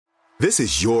This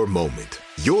is your moment,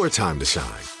 your time to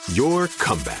shine, your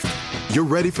comeback. You're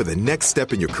ready for the next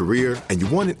step in your career, and you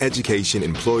want an education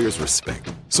employers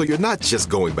respect. So you're not just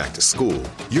going back to school,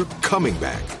 you're coming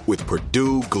back with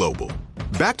Purdue Global.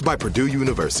 Backed by Purdue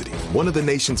University, one of the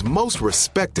nation's most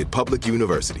respected public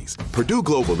universities, Purdue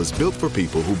Global is built for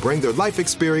people who bring their life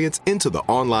experience into the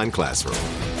online classroom.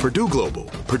 Purdue Global,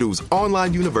 Purdue's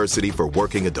online university for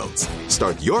working adults.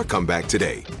 Start your comeback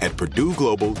today at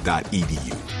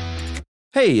purdueglobal.edu.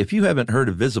 Hey, if you haven't heard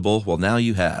of Visible, well, now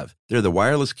you have. They're the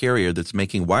wireless carrier that's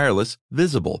making wireless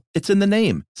visible. It's in the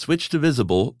name. Switch to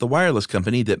Visible, the wireless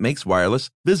company that makes wireless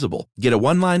visible. Get a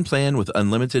one-line plan with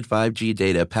unlimited 5G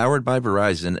data powered by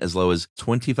Verizon as low as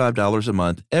 $25 a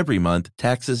month, every month,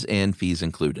 taxes and fees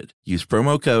included. Use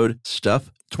promo code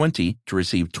STUFF20 to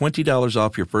receive $20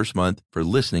 off your first month for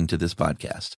listening to this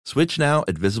podcast. Switch now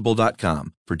at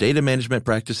Visible.com. For data management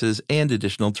practices and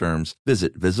additional terms,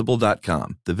 visit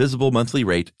Visible.com. The Visible monthly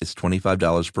rate is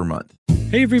 $25 per month.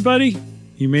 Hey everybody,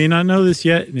 you may not know this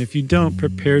yet, and if you don't,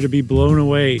 prepare to be blown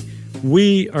away.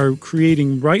 We are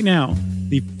creating right now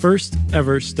the first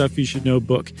ever Stuff You Should Know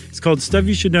book. It's called Stuff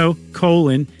You Should Know,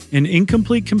 an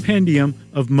incomplete compendium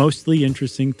of mostly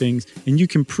interesting things, and you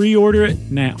can pre-order it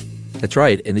now. That's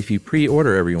right, and if you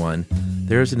pre-order, everyone,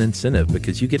 there's an incentive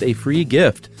because you get a free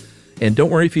gift. And don't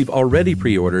worry if you've already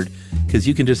pre-ordered, because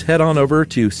you can just head on over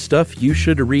to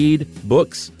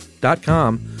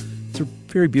stuffyoushouldreadbooks.com. It's a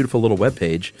very beautiful little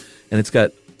webpage, and it's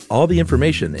got all the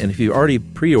information. And if you already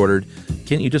pre-ordered,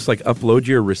 can't you just upload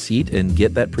your receipt and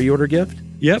get that pre-order gift?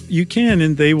 Yep, you can,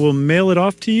 and they will mail it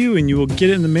off to you, and you will get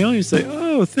it in the mail, and you say,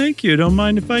 oh, thank you, don't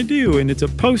mind if I do. And it's a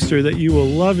poster that you will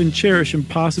love and cherish and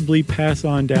possibly pass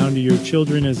on down to your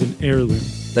children as an heirloom.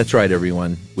 That's right,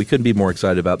 everyone. We couldn't be more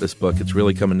excited about this book. It's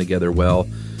really coming together well.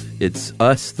 It's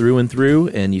us through and through,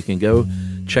 and you can go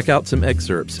check out some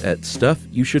excerpts at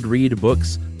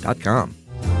stuffyoushouldreadbooks.com.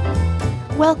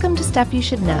 Welcome to Stuff You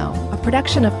Should Know, a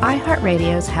production of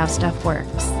iHeartRadio's How Stuff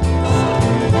Works.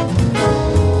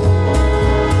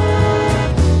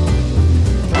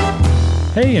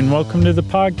 Hey, and welcome to the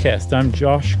podcast. I'm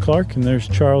Josh Clark, and there's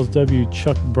Charles W.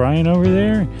 Chuck Bryan over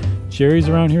there. Jerry's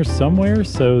around here somewhere,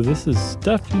 so this is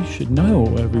Stuff You Should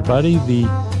Know, everybody. The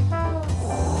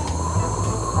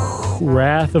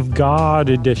Wrath of God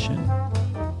edition.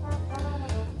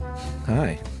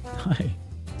 Hi. Hi.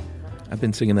 I've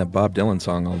been singing that Bob Dylan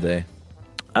song all day.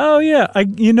 Oh, yeah.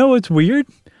 You know what's weird?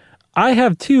 I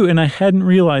have too, and I hadn't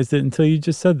realized it until you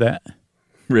just said that.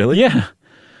 Really? Yeah.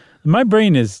 My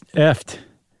brain is effed.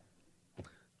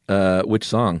 Which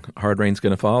song? Hard Rain's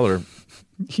Gonna Fall or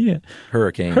Yeah.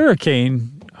 Hurricane?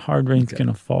 Hurricane. Hard Rain's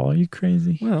Gonna Fall. Are you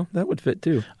crazy? Well, that would fit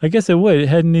too. I guess it would. It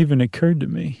hadn't even occurred to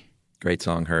me. Great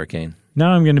song, Hurricane.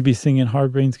 Now I'm going to be singing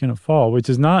Hard Rain's Gonna Fall, which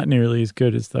is not nearly as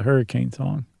good as the Hurricane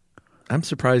song. I'm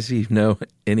surprised you know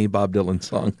any Bob Dylan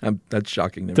song. That's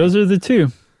shocking to me. Those are the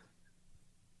two.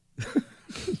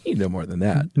 You know more than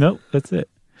that. Nope, that's it.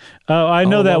 Oh, I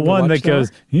know that one that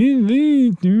goes,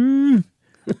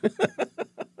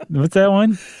 what's that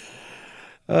one?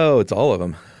 Oh, it's all of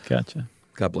them. Gotcha.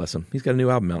 God bless him. He's got a new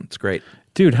album out. It's great.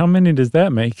 Dude, how many does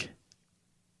that make?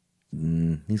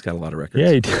 He's got a lot of records.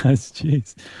 Yeah, he does.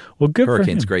 Jeez. Well, good for him.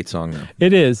 Hurricane's a great song, though.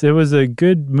 It is. It was a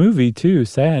good movie, too.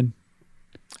 Sad.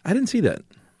 I didn't see that.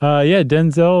 Yeah,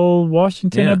 Denzel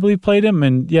Washington, I believe, played him.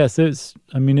 And yes,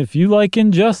 if you like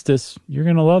Injustice, you're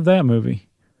going to love that movie.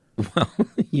 Well,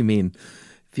 you mean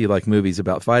if you like movies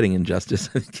about fighting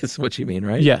injustice, I think is what you mean,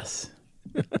 right? Yes.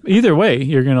 Either way,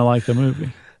 you're going to like the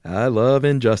movie. I love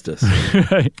injustice.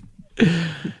 Right.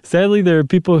 Sadly, there are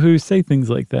people who say things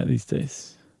like that these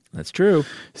days. That's true.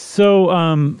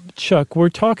 So, Chuck, we're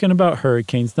talking about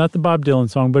hurricanes, not the Bob Dylan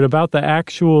song, but about the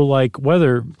actual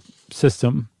weather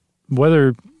system,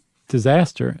 weather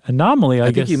disaster, anomaly, I guess.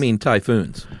 I think you mean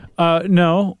typhoons.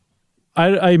 No,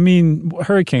 I mean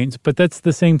hurricanes, but that's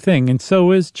the same thing, and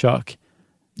so is Chuck.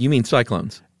 You mean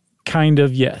cyclones? Kind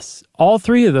of, yes. All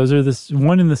three of those are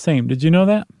one and the same. Did you know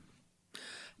that?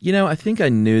 You know, I think I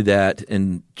knew that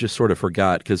and just sort of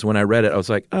forgot, because when I read it, I was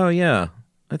like, oh, yeah,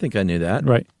 I think I knew that.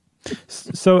 Right.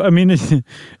 So, I mean,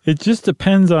 it just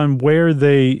depends on where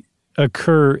they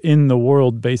occur in the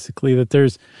world, basically, that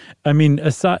there's, I mean,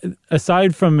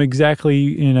 aside from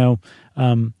exactly,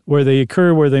 where they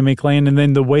occur, where they make land, and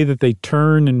then the way that they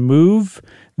turn and move,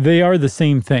 they are the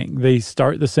same thing. They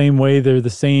start the same way. They're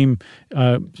the same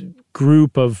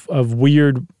group of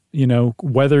weird,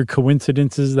 weather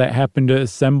coincidences that happen to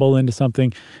assemble into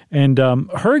something. And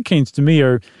hurricanes, to me,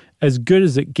 are as good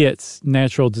as it gets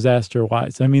natural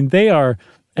disaster-wise. I mean, they are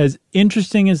as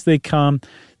interesting as they come.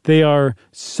 They are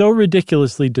so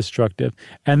ridiculously destructive.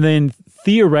 And then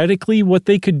theoretically what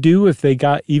they could do if they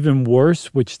got even worse,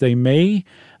 which they may.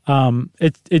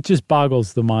 It just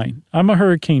boggles the mind. I'm a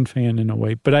hurricane fan in a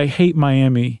way, but I hate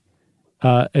Miami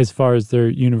as far as their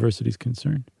university's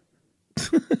concerned.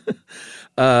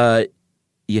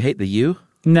 You hate the U?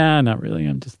 Nah, not really.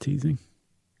 I'm just teasing.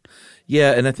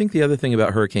 Yeah, and I think the other thing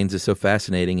about hurricanes is so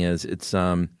fascinating is it's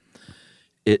a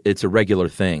regular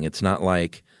thing. It's not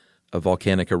like a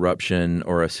volcanic eruption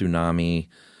or a tsunami,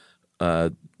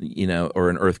 or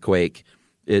an earthquake.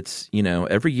 It's,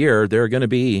 every year there are going to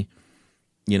be,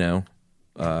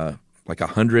 like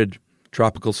 100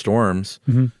 tropical storms,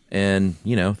 and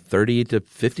 30 to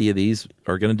 50 of these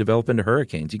are going to develop into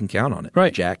hurricanes. You can count on it,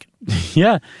 right, Jack?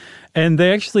 Yeah, and they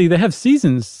have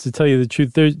seasons, to tell you the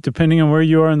truth. They're, depending on where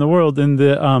you are in the world, in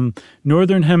the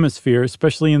northern hemisphere,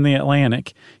 especially in the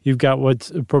Atlantic, you've got what's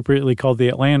appropriately called the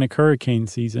Atlantic hurricane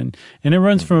season, and it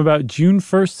runs from about June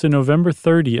 1st to November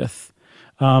 30th.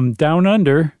 Down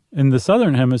under, in the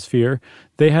southern hemisphere,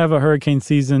 they have a hurricane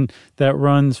season that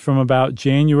runs from about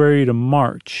January to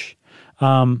March.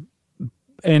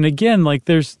 And again, like,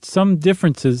 there's some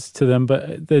differences to them,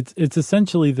 but it's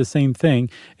essentially the same thing.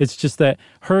 It's just that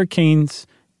hurricanes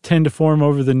tend to form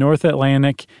over the North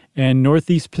Atlantic and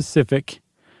Northeast Pacific,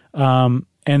 and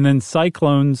then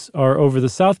cyclones are over the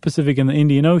South Pacific and the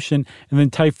Indian Ocean, and then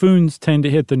typhoons tend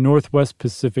to hit the Northwest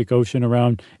Pacific Ocean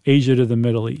around Asia to the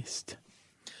Middle East.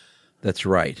 That's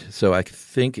right. So I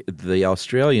think the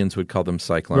Australians would call them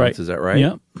cyclones. Right. Is that right?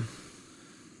 Yep.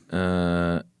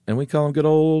 And we call them good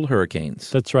old hurricanes.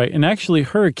 That's right. And actually,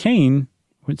 hurricane,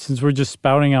 since we're just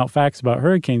spouting out facts about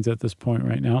hurricanes at this point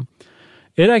right now,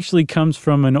 it actually comes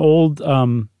from an old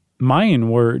Mayan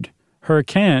word,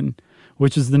 hurricane,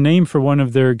 which is the name for one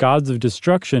of their gods of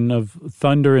destruction, of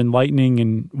thunder and lightning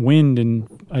and wind and,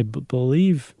 I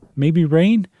believe, maybe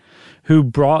rain, who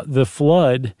brought the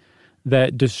flood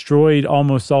that destroyed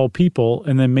almost all people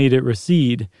and then made it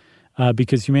recede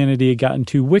because humanity had gotten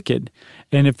too wicked.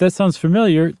 And if that sounds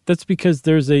familiar, that's because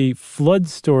there's a flood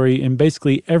story in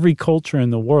basically every culture in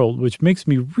the world, which makes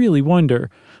me really wonder,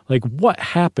 like, what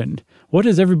happened? What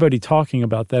is everybody talking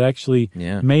about that actually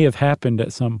may have happened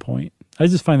at some point? I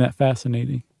just find that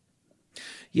fascinating.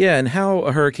 Yeah, and how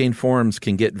a hurricane forms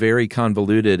can get very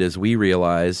convoluted, as we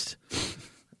realized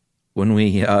when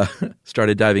we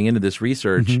started diving into this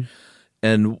research. Mm-hmm.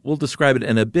 And we'll describe it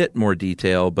in a bit more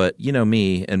detail, but you know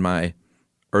me and my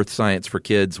Earth Science for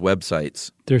Kids websites,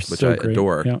 which I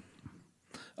adore.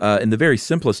 Yeah. In the very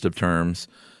simplest of terms,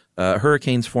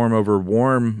 hurricanes form over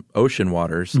warm ocean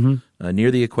waters near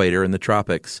the equator in the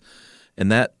tropics,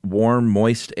 and that warm,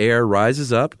 moist air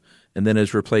rises up and then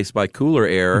is replaced by cooler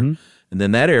air, and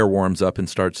then that air warms up and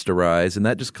starts to rise, and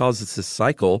that just causes this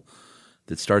cycle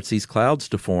that starts these clouds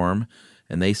to form,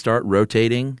 and they start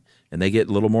rotating, and they get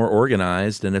a little more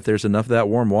organized, and if there's enough of that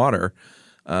warm water,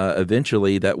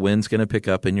 eventually that wind's going to pick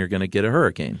up and you're going to get a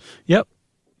hurricane. Yep.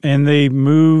 And they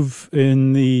move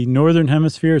in the northern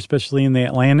hemisphere, especially in the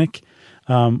Atlantic,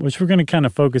 which we're going to kind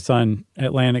of focus on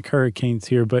Atlantic hurricanes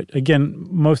here. But again,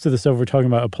 most of the stuff we're talking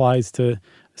about applies to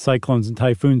cyclones and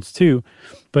typhoons too.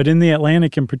 But in the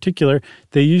Atlantic in particular,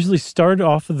 they usually start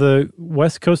off of the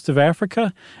west coast of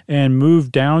Africa and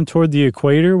move down toward the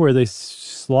equator, where they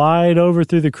slide over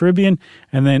through the Caribbean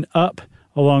and then up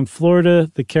along Florida,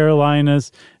 the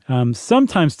Carolinas,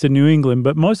 sometimes to New England,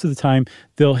 but most of the time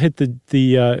they'll hit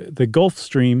the Gulf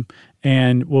Stream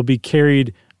and will be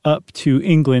carried up to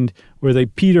England, where they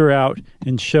peter out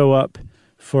and show up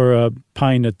for a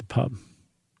pint at the pub.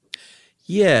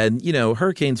 Yeah, and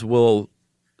hurricanes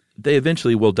they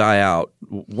eventually will die out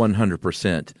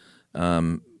 100%.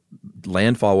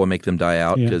 Landfall will make them die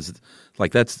out because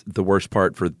that's the worst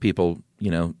part for people,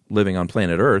 living on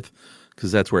planet Earth,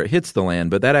 because that's where it hits the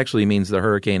land. But that actually means the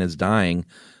hurricane is dying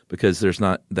because there's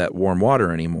not that warm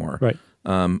water anymore. Right.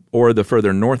 Or the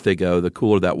further north they go, the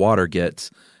cooler that water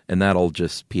gets, and that'll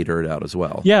just peter it out as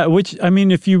well. Yeah, which, I mean,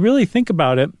 if you really think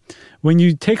about it, when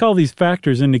you take all these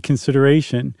factors into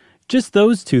consideration, just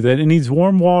those two, that it needs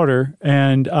warm water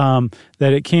and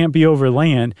that it can't be over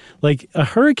land, like a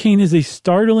hurricane is a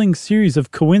startling series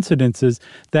of coincidences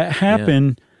that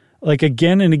happen like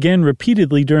again and again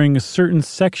repeatedly during a certain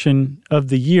section of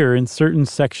the year in certain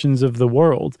sections of the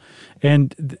world.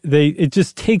 And it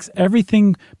just takes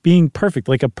everything being perfect,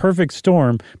 like a perfect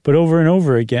storm, but over and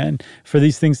over again for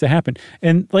these things to happen.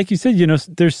 And like you said,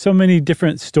 there's so many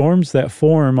different storms that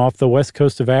form off the west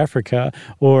coast of Africa,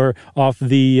 or off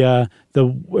or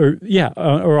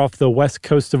off the west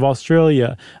coast of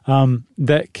Australia,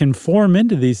 that can form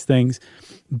into these things.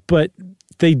 But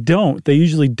They don't. They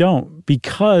usually don't,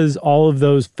 because all of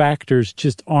those factors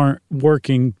just aren't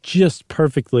working just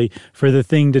perfectly for the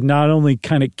thing to not only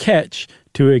kind of catch,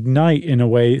 to ignite in a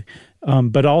way,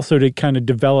 but also to kind of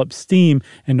develop steam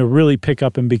and to really pick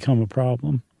up and become a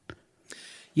problem.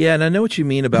 Yeah, and I know what you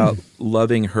mean about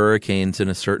loving hurricanes in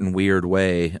a certain weird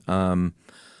way.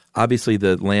 Obviously,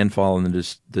 the landfall and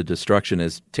the destruction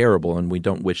is terrible, and we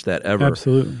don't wish that ever.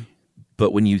 Absolutely.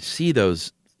 But when you see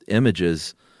those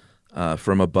images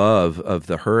from above of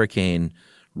the hurricane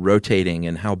rotating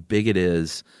and how big it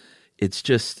is, it's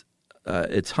just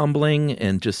it's humbling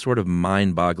and just sort of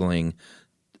mind-boggling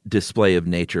display of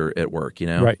nature at work, you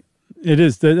know? Right. It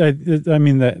is. I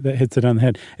mean, that hits it on the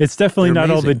head. It's definitely not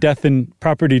all the death and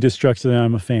property destruction that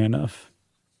I'm a fan of.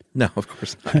 No, of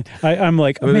course not. I'm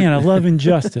like, oh, man, I love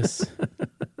injustice.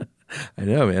 I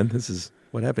know, man. This is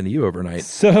what happened to you overnight.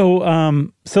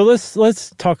 So let's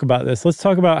talk about this. Let's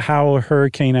talk about how a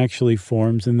hurricane actually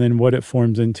forms and then what it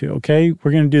forms into. Okay,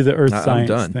 we're going to do the earth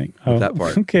science thing. With that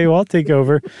part. Okay, well, I'll take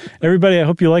over. Everybody, I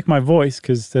hope you like my voice,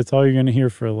 because that's all you're going to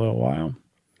hear for a little while.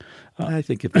 I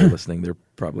think if they're listening, they're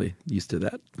probably used to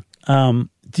that.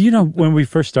 Do you know when we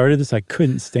first started this, I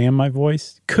couldn't stand my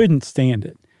voice. Couldn't stand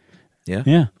it. Yeah?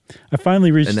 Yeah. I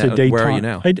finally reached a détente. Where are you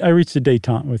now? I reached a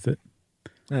détente with it.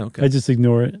 Oh, okay. I just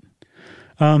ignore it.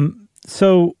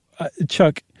 So,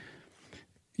 Chuck,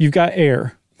 you've got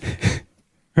air,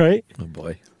 right? Oh,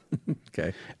 boy.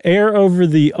 Okay. Air over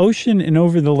the ocean and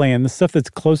over the land, the stuff that's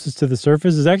closest to the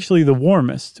surface, is actually the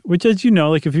warmest, which, as you know,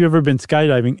 like if you've ever been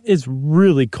skydiving, is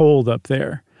really cold up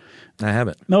there. I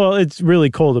haven't. No, well, it's really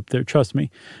cold up there, trust me.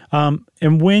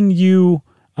 And when you,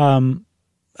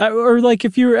 or like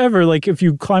if you're ever, like if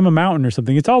you climb a mountain or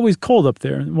something, it's always cold up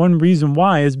there. One reason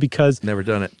why is because... Never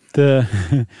done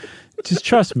it. Just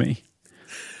trust me.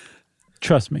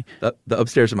 Trust me. The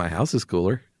upstairs of my house is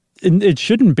cooler. It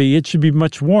shouldn't be. It should be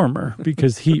much warmer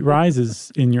because heat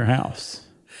rises in your house.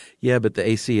 Yeah, but the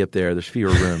AC up there, there's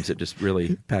fewer rooms. It just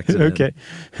really packs it in. Okay.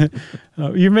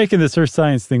 You're making this earth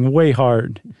science thing way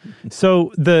hard.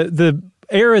 So the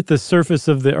air at the surface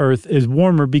of the earth is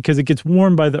warmer because it gets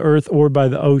warmed by the earth or by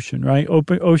the ocean, right?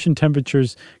 Ocean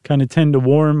temperatures kind of tend to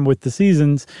warm with the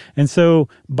seasons. And so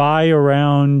by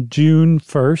around June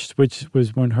 1st, which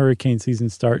was when hurricane season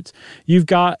starts, you've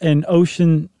got an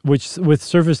ocean which with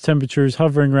surface temperatures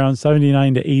hovering around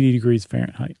 79 to 80 degrees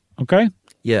Fahrenheit. Okay?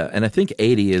 Yeah, and I think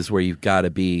 80 is where you've got to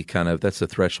be that's the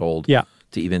threshold to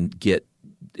even get,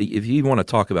 if you want to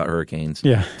talk about hurricanes,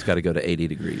 it's got to go to 80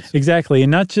 degrees. Exactly, and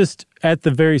not just at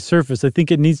the very surface. I think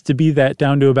it needs to be that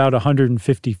down to about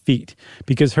 150 feet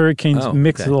because hurricanes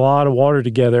mix a lot of water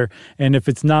together, and if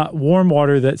it's not warm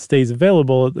water that stays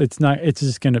available, it's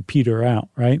just going to peter out,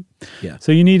 right? Yeah.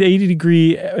 So you need 80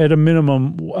 degree at a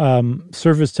minimum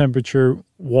surface temperature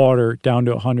water down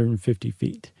to 150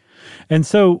 feet. And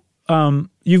so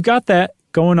you've got that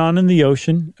going on in the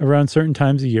ocean around certain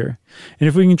times of year. And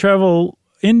if we can travel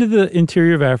into the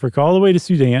interior of Africa, all the way to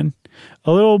Sudan,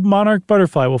 a little monarch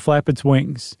butterfly will flap its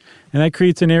wings, and that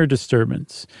creates an air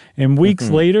disturbance. And weeks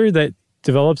later, that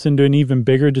develops into an even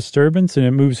bigger disturbance, and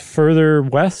it moves further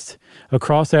west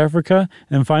across Africa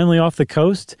and finally off the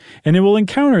coast, and it will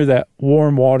encounter that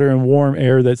warm water and warm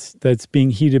air that's being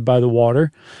heated by the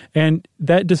water. And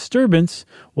that disturbance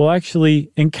will actually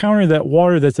encounter that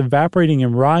water that's evaporating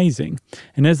and rising.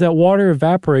 And as that water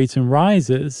evaporates and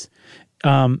rises,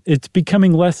 it's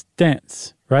becoming less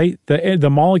dense, right? The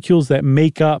molecules that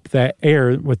make up that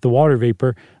air with the water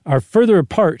vapor are further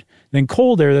apart than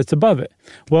cold air that's above it.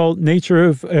 Well,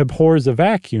 nature abhors a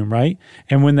vacuum, right?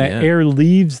 And when that air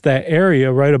leaves that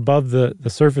area right above the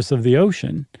surface of the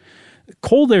ocean,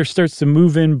 cold air starts to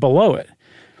move in below it,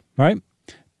 right?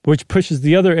 Which pushes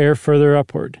the other air further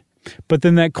upward. But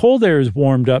then that cold air is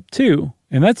warmed up too,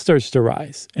 and that starts to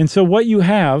rise. And so what you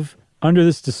have under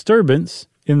this disturbance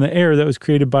in the air that was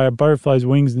created by a butterfly's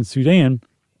wings in Sudan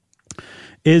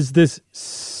is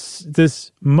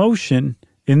this motion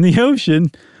in the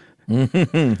ocean.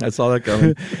 I saw that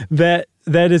coming.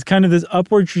 that is kind of this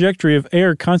upward trajectory of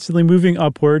air constantly moving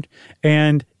upward,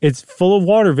 and it's full of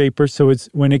water vapor. So it's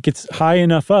when it gets high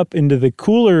enough up into the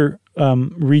cooler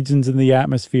regions in the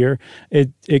atmosphere,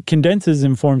 it condenses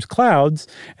and forms clouds,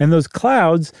 and those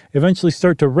clouds eventually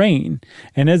start to rain.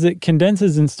 And as it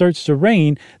condenses and starts to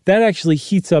rain, that actually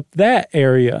heats up that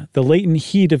area. The latent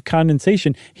heat of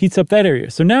condensation heats up that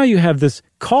area. So now you have this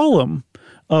column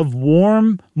of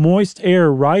warm, moist air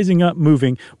rising up,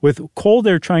 moving, with cold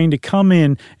air trying to come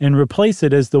in and replace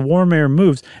it as the warm air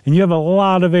moves. And you have a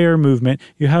lot of air movement.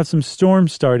 You have some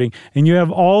storms starting, and you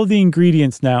have all the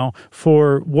ingredients now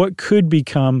for what could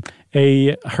become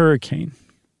a hurricane.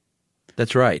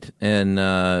 That's right. And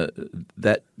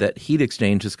that heat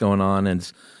exchange is going on,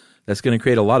 and that's going to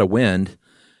create a lot of wind,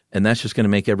 and that's just going to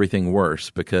make everything worse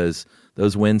because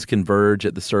those winds converge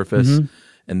at the surface,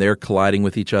 and they're colliding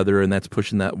with each other, and that's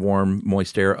pushing that warm,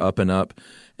 moist air up and up,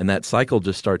 and that cycle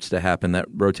just starts to happen, that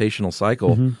rotational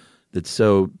cycle that's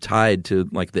so tied to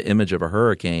like the image of a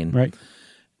hurricane. Right.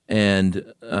 And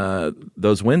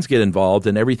those winds get involved,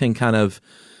 and everything kind of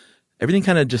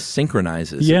just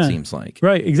synchronizes, it seems like.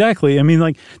 Right, exactly. I mean,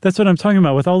 like, that's what I'm talking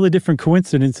about with all the different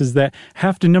coincidences that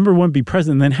have to, number one, be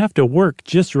present and then have to work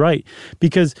just right.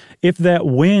 Because if that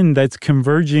wind that's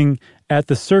converging at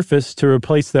the surface to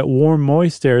replace that warm,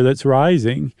 moist air that's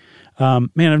rising, man,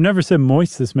 I've never said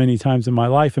moist this many times in my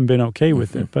life and been okay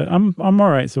with it. But I'm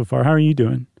all right so far. How are you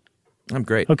doing? I'm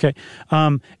great. Okay.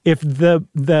 If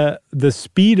the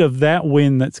speed of that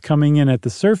wind that's coming in at the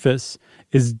surface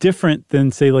is different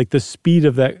than, say, like the speed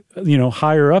of that,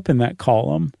 higher up in that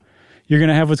column, you're going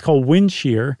to have what's called wind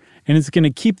shear, and it's going to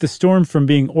keep the storm from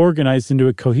being organized into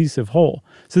a cohesive whole.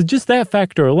 So just that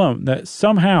factor alone, that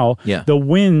somehow the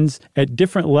winds at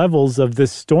different levels of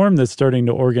this storm that's starting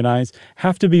to organize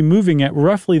have to be moving at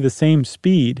roughly the same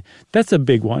speed, that's a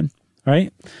big one,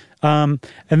 right? And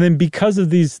then because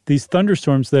of these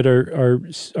thunderstorms that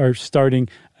are starting,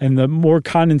 and the more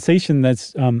condensation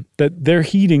that they're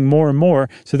heating more and more,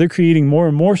 so they're creating more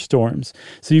and more storms.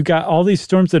 So you've got all these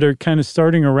storms that are kind of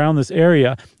starting around this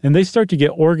area, and they start to get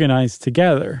organized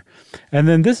together. And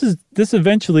then this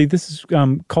is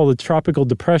called a tropical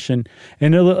depression,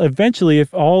 and eventually,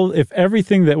 if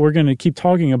everything that we're going to keep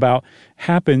talking about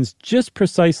happens just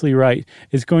precisely right,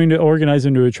 it's going to organize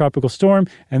into a tropical storm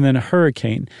and then a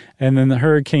hurricane. And then the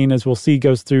hurricane, as we'll see,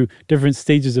 goes through different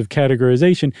stages of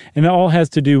categorization, and it all has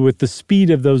to do with the speed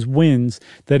of those winds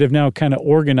that have now kind of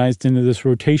organized into this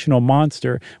rotational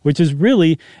monster, which is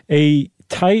really a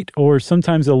tight or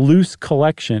sometimes a loose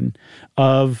collection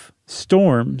of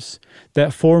storms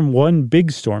that form one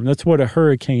big storm. That's what a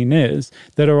hurricane is,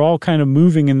 that are all kind of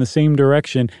moving in the same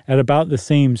direction at about the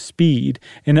same speed.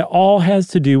 And it all has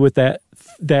to do with that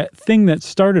thing that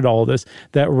started all this,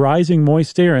 that rising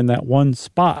moist air in that one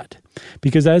spot.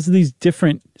 Because as these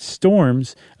different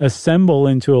storms assemble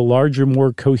into a larger,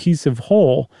 more cohesive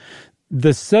whole,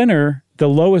 the center, the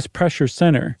lowest pressure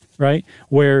center, right,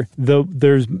 where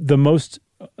there's the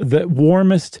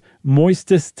warmest,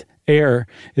 moistest air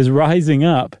is rising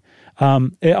up,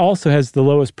 it also has the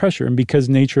lowest pressure. And because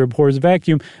nature abhors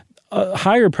vacuum,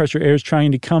 higher pressure air is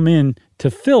trying to come in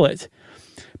to fill it.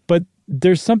 But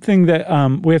there's something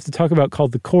that we have to talk about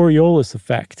called the Coriolis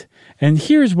effect. And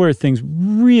here's where things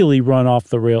really run off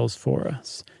the rails for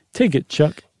us. Take it,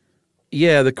 Chuck.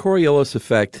 Yeah, the Coriolis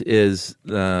effect is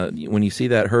when you see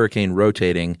that hurricane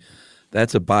rotating,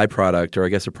 that's a byproduct, or I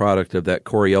guess a product of that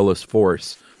Coriolis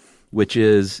force, which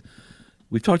is,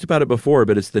 we've talked about it before,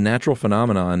 but it's the natural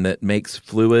phenomenon that makes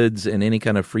fluids and any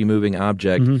kind of free-moving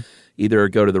object either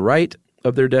go to the right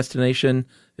of their destination,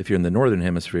 if you're in the northern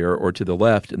hemisphere, or to the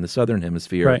left in the southern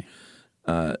hemisphere.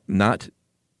 Right. Not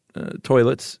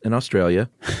toilets in Australia,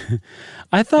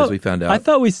 as we found out. I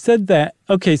thought we said that.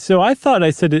 Okay, so I thought I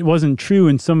said it wasn't true,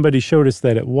 and somebody showed us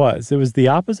that it was. It was the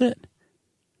opposite?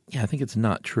 Yeah, I think it's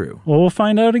not true. Well, we'll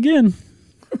find out again.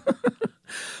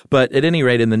 But at any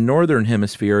rate, in the northern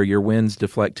hemisphere, your winds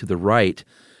deflect to the right.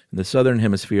 In the southern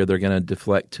hemisphere, they're going to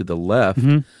deflect to the left.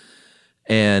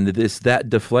 And it's that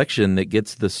deflection that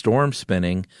gets the storm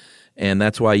spinning, and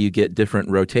that's why you get different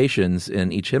rotations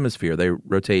in each hemisphere. They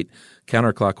rotate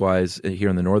counterclockwise here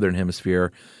in the northern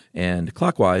hemisphere and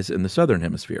clockwise in the southern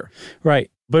hemisphere. Right.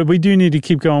 But we do need to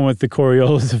keep going with the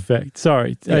Coriolis effect.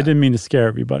 Sorry, I didn't mean to scare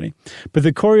everybody. But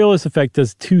the Coriolis effect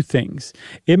does two things.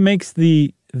 It makes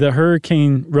the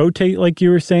hurricane rotate, like you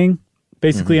were saying,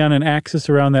 basically on an axis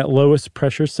around that lowest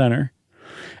pressure center.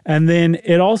 And then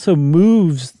it also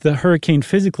moves the hurricane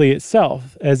physically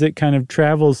itself as it kind of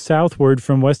travels southward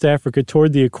from West Africa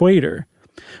toward the equator,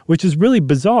 which is really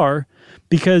bizarre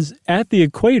because at the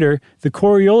equator, the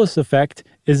Coriolis effect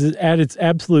is at its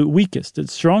absolute weakest.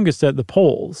 It's strongest at the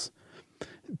poles.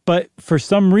 But for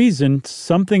some reason,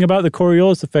 something about the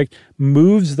Coriolis effect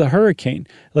moves the hurricane.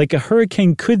 Like a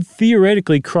hurricane could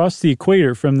theoretically cross the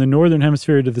equator from the northern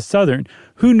hemisphere to the southern.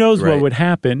 Who knows what would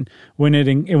happen when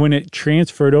it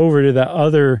transferred over to the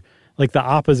other, like the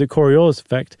opposite Coriolis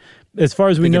effect? As far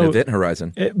as we know, event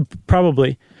horizon.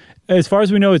 Probably. As far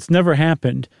as we know, it's never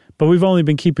happened. But we've only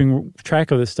been keeping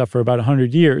track of this stuff for about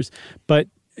 100 years. But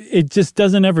it just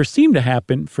doesn't ever seem to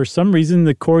happen. For some reason,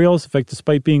 the Coriolis effect,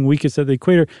 despite being weakest at the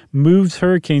equator, moves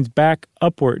hurricanes back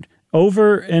upward,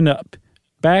 over and up,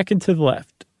 back and to the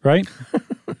left, right?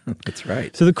 That's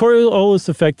right. So the Coriolis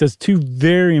effect does two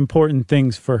very important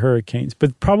things for hurricanes,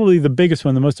 but probably the biggest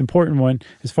one, the most important one,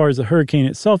 as far as the hurricane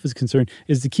itself is concerned,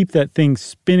 is to keep that thing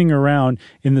spinning around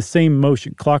in the same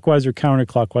motion, clockwise or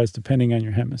counterclockwise, depending on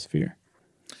your hemisphere.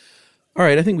 All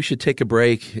right, I think we should take a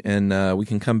break, and we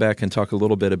can come back and talk a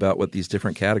little bit about what these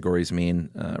different categories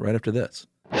mean right after this.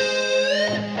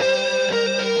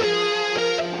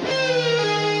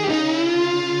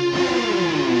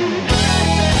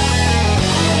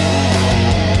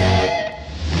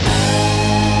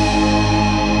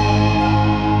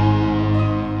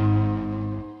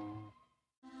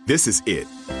 This is it.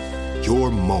 Your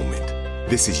moment.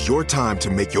 This is your time to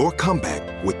make your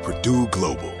comeback with Purdue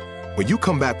Global. When you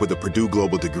come back with a Purdue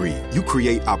Global degree, you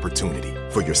create opportunity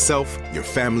for yourself, your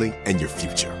family, and your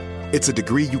future. It's a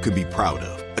degree you can be proud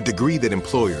of, a degree that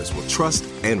employers will trust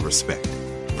and respect.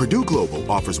 Purdue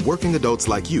Global offers working adults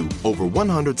like you over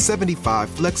 175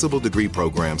 flexible degree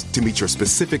programs to meet your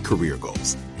specific career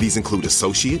goals. These include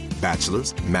associate,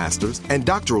 bachelor's, master's, and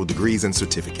doctoral degrees and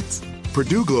certificates.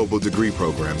 Purdue Global degree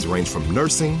programs range from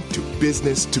nursing to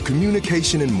business to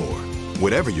communication and more.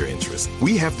 Whatever your interest,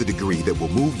 we have the degree that will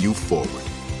move you forward.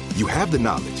 You have the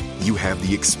knowledge, you have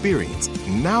the experience.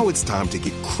 Now it's time to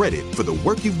get credit for the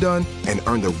work you've done and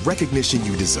earn the recognition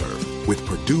you deserve with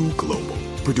Purdue Global,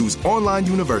 Purdue's online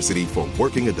university for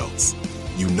working adults.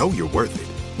 You know you're worth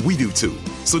it. We do too.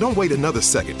 So don't wait another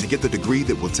second to get the degree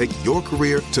that will take your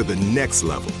career to the next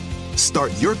level.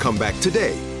 Start your comeback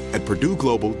today at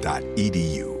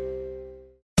purdueglobal.edu.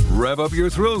 Rev up your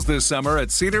thrills this summer at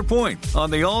Cedar Point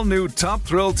on the all-new Top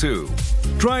Thrill 2.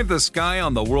 Drive the sky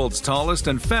on the world's tallest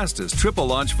and fastest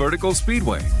triple-launch vertical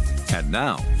speedway. And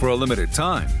now, for a limited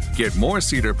time, get more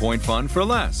Cedar Point fun for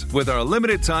less with our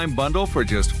limited-time bundle for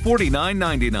just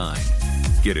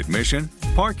 $49.99. Get admission,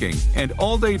 parking, and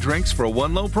all-day drinks for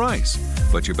one low price.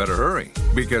 But you better hurry,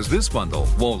 because this bundle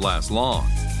won't last long.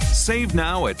 Save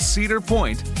now at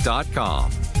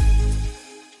cedarpoint.com.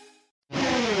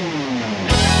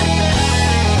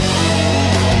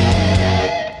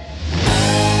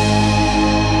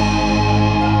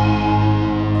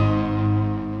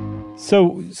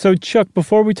 So Chuck,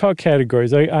 before we talk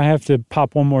categories, I have to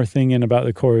pop one more thing in about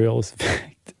the Coriolis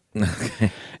effect. Okay.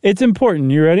 It's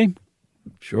important. You ready?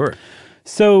 Sure.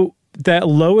 So that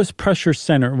lowest pressure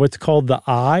center, what's called the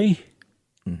eye,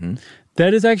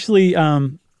 that is actually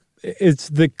it's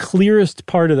the clearest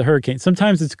part of the hurricane.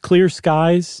 Sometimes it's clear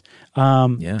skies,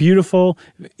 beautiful,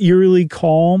 eerily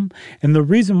calm. And the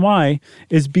reason why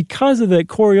is because of that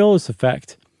Coriolis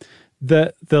effect.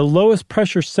 The lowest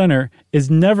pressure center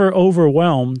is never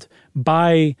overwhelmed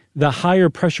by the higher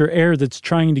pressure air that's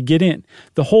trying to get in.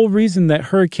 The whole reason that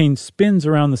hurricane spins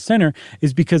around the center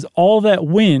is because all that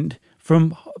wind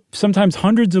from sometimes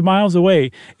hundreds of miles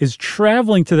away is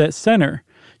traveling to that center,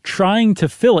 trying to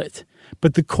fill it,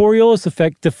 but the Coriolis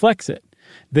effect deflects it.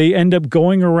 They end up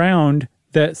going around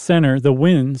that center, the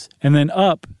winds, and then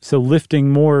up, so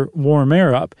lifting more warm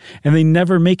air up, and they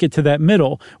never make it to that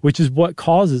middle, which is what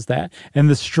causes that. And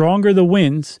the stronger the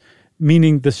winds,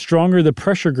 meaning the stronger the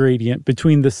pressure gradient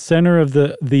between the center of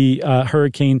the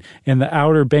hurricane and the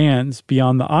outer bands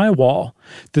beyond the eye wall,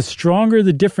 the stronger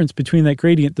the difference between that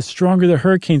gradient, the stronger the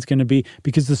hurricane's going to be,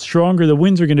 because the stronger the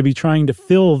winds are going to be trying to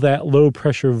fill that low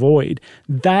pressure void.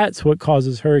 That's what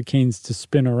causes hurricanes to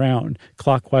spin around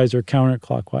clockwise or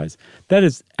counterclockwise. That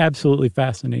is absolutely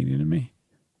fascinating to me.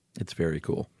 It's very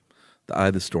cool. The eye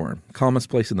of the storm. Calmest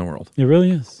place in the world. It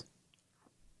really is.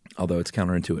 Although it's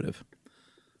counterintuitive.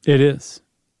 It is.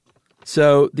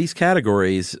 So these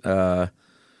categories,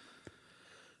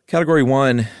 category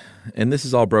one, and this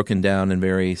is all broken down in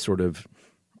very sort of,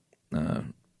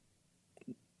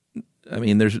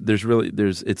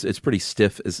 it's pretty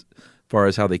stiff as far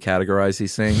as how they categorize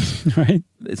these things. Right.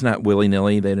 It's not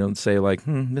willy-nilly. They don't say like,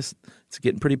 it's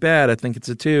getting pretty bad. I think it's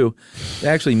a 2. They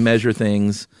actually measure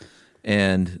things,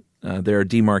 and there are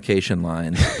demarcation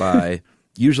lines by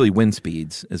usually wind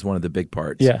speeds is one of the big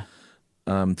parts. Yeah.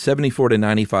 74 to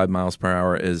 95 miles per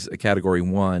hour is a category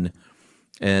 1.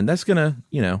 And that's going to,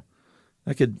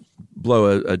 that could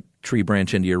blow a tree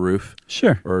branch into your roof.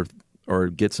 Sure. Or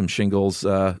get some shingles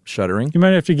shuttering. You might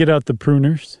have to get out the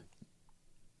pruners.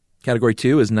 Category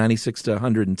 2 is 96 to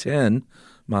 110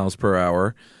 miles per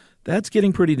hour. That's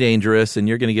getting pretty dangerous, and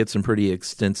you're going to get some pretty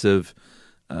extensive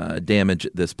damage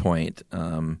at this point.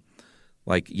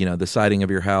 Like, the siding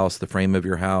of your house, the frame of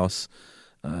your house.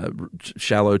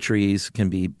 Shallow trees can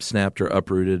be snapped or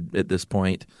uprooted at this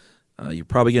point. You're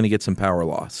probably going to get some power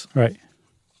loss. Right.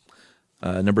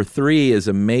 Number 3 is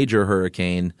a major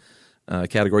hurricane.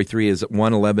 Category 3 is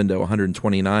 111 to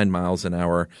 129 miles an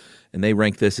hour, and they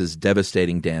rank this as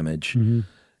devastating damage.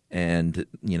 and,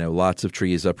 lots of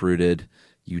trees uprooted.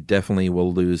 You definitely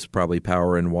will lose probably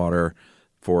power and water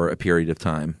for a period of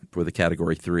time for the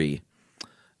Category 3.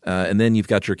 And then you've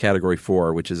got your Category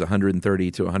 4, which is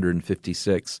 130 to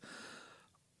 156.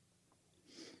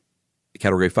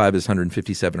 Category 5 is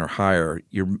 157 or higher.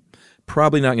 You're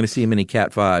probably not going to see many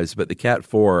Cat 5s, but the Cat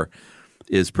 4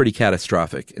 is pretty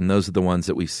catastrophic, and those are the ones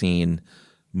that we've seen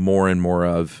more and more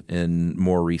of in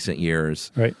more recent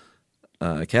years. Right.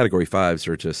 Category 5s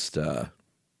are just,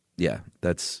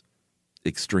 that's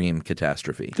extreme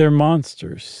catastrophe. They're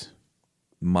monsters.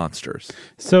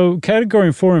 So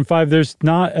Category 4 and 5, there's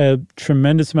not a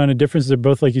tremendous amount of difference. They're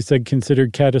both, like you said,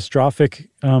 considered catastrophic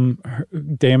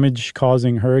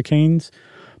damage-causing hurricanes.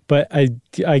 But I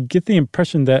get the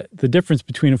impression that the difference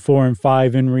between a 4 and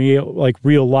 5 in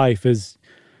real life is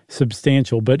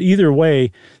substantial. But either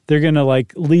way, they're going to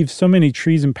leave so many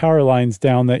trees and power lines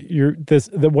down that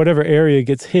that whatever area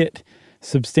gets hit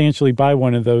substantially by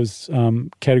one of those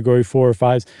Category 4 or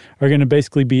 5s are going to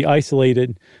basically be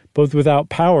isolated, both without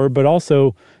power, but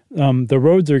also the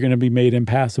roads are going to be made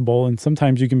impassable. And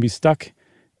sometimes you can be stuck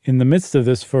in the midst of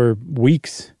this for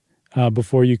weeks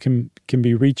before you can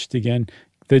be reached again.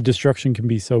 The destruction can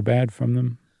be so bad from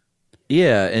them.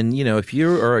 Yeah, and if you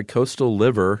are a coastal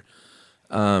liver,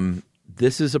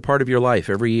 this is a part of your life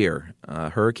every year.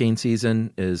 Hurricane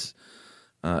season is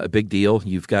a big deal.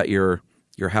 You've got your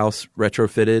house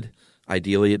retrofitted,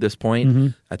 ideally at this point. Mm-hmm.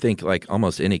 I think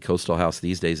almost any coastal house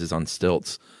these days is on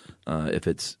stilts if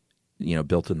it's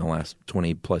built in the last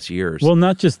 20 plus years. Well,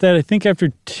 not just that. I think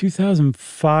after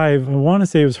 2005, I want to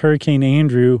say it was Hurricane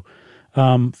Andrew,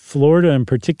 Florida in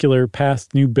particular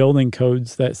passed new building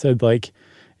codes that said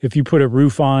if you put a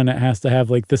roof on, it has to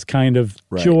have this kind of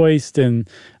joist, and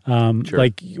sure.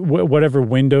 Whatever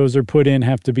windows are put in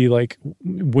have to be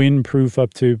windproof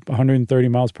up to 130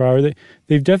 miles per hour.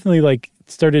 They've definitely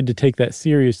started to take that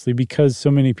seriously because so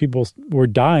many people were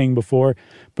dying before,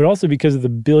 but also because of the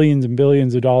billions and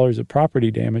billions of dollars of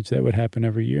property damage that would happen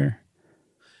every year.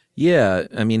 Yeah,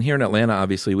 I mean, here in Atlanta,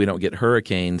 obviously, we don't get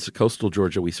hurricanes. Coastal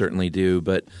Georgia, we certainly do,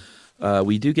 but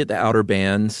we do get the outer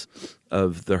bands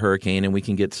of the hurricane, and we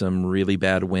can get some really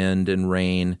bad wind and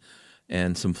rain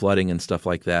and some flooding and stuff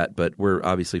like that. But we're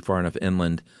obviously far enough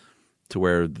inland to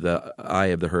where the eye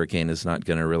of the hurricane is not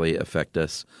going to really affect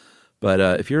us. But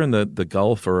if you're in the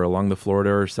Gulf or along the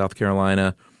Florida or South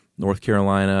Carolina, North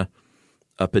Carolina,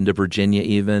 up into Virginia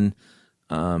even,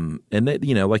 and they,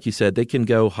 like you said, they can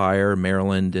go higher,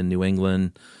 Maryland and New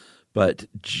England,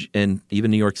 and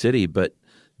even New York City. But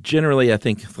generally, I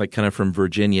think kind of from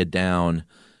Virginia down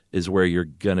is where you're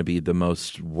going to be the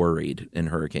most worried in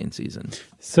hurricane season.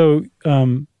 So,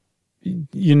 Yumi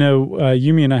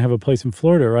and I have a place in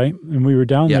Florida, right? And we were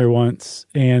down there once,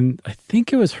 and I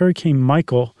think it was Hurricane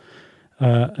Michael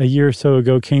a year or so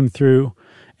ago came through.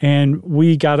 And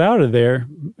we got out of there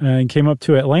and came up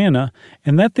to Atlanta,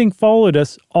 and that thing followed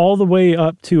us all the way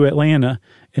up to Atlanta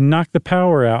and knocked the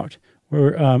power out.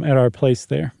 We're at our place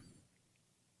there.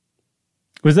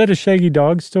 Was that a Shaggy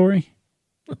Dog story?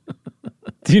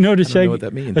 Do you know what know what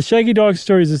that means. A Shaggy Dog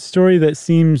story is a story that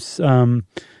seems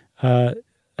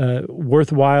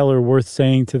worthwhile or worth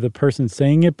saying to the person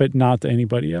saying it, but not to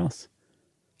anybody else.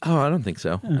 Oh, I don't think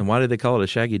so. And why did they call it a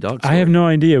Shaggy Dog story? I have no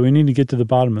idea. We need to get to the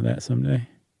bottom of that someday.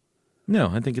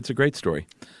 No, I think it's a great story.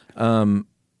 And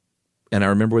I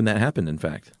remember when that happened, in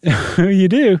fact. You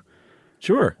do?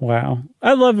 Sure. Wow.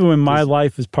 I love it when my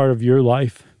life is part of your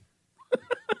life.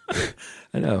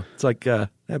 I know. It's it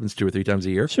happens 2 or 3 times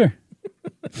a year. Sure.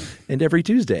 And every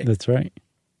Tuesday. That's right.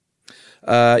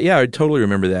 Yeah, I totally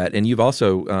remember that. And you've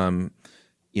also,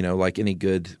 like any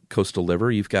good coastal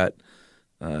liver, you've got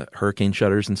hurricane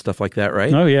shutters and stuff like that,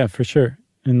 right? Oh, yeah, for sure.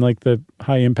 And the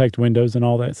high impact windows and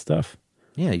all that stuff.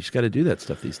 Yeah, you just got to do that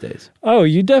stuff these days. Oh,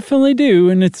 you definitely do.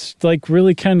 And it's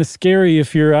really kind of scary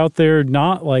if you're out there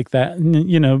not like that.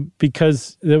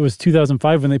 Because it was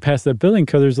 2005 when they passed that building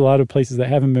code, there's a lot of places that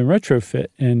haven't been retrofit.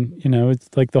 And, it's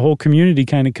the whole community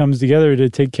kind of comes together to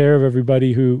take care of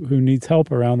everybody who needs help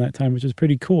around that time, which is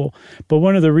pretty cool. But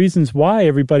one of the reasons why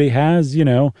everybody has,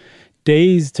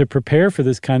 days to prepare for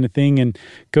this kind of thing and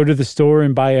go to the store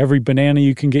and buy every banana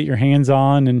you can get your hands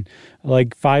on and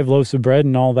 5 loaves of bread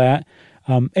and all that,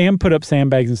 and put up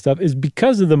sandbags and stuff, is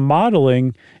because of the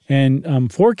modeling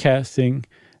and forecasting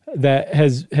that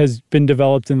has been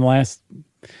developed in the last,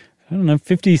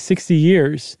 50, 60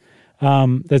 years.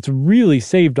 That's really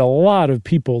saved a lot of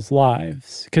people's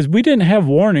lives. Because we didn't have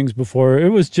warnings before. It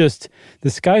was just the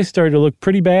sky started to look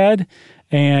pretty bad,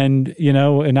 and,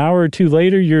 an hour or two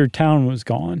later, your town was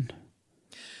gone.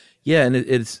 Yeah, and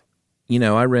it's,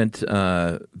 I rent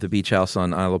the beach house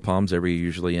on Isle of Palms every year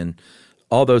usually, and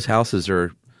all those houses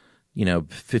are,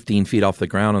 15 feet off the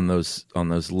ground on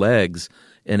those legs.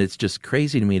 And it's just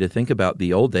crazy to me to think about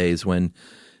the old days when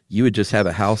you would just have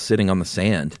a house sitting on the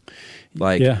sand,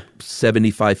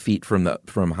 75 feet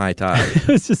from high tide.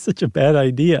 It's just such a bad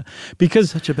idea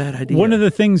because one of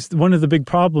the big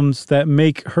problems that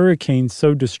make hurricanes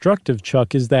so destructive,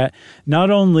 Chuck, is that not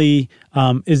only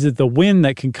is it the wind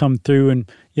that can come through and,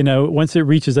 once it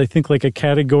reaches, I think like a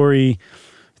category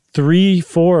 3,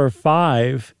 4, or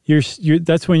 5,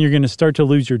 that's when you're going to start to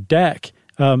lose your deck.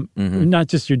 Not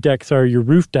just your deck, sorry, your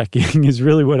roof decking is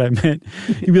really what I meant.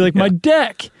 You'd be like, my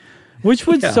deck, which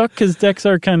would suck because decks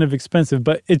are kind of expensive,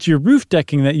 but it's your roof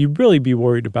decking that you'd really be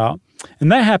worried about.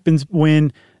 And that happens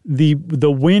when the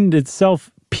wind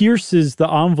itself pierces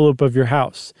the envelope of your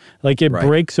house. Like it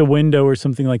breaks a window or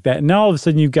something like that. And now all of a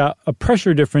sudden you've got a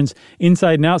pressure difference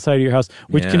inside and outside of your house,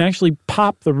 which can actually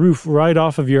pop the roof right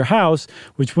off of your house,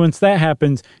 which once that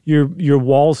happens, your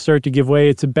walls start to give way.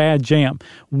 It's a bad jam.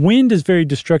 Wind is very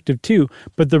destructive too.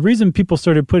 But the reason people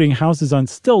started putting houses on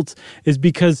stilts is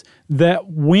because that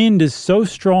wind is so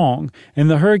strong and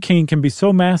the hurricane can be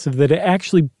so massive that it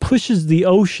actually pushes the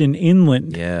ocean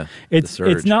inland. Yeah. It's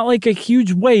not like a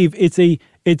huge wave.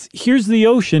 It's here's the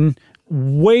ocean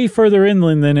way further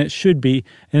inland than it should be,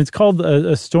 and it's called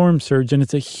a storm surge, and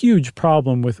it's a huge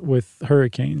problem with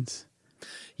hurricanes.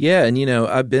 Yeah, and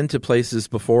I've been to places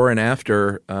before and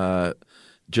after,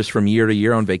 just from year to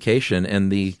year on vacation,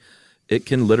 and it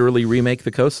can literally remake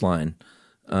the coastline.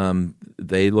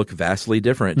 They look vastly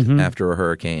different after a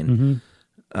hurricane.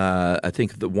 I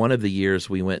think one of the years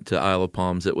we went to Isle of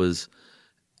Palms, it was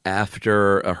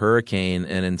after a hurricane,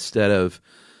 and instead of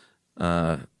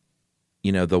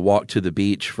the walk to the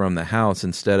beach from the house,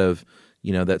 instead of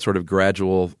that sort of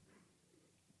gradual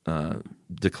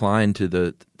decline to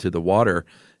the water,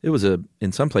 it was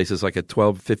in some places like a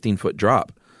 12, 15-foot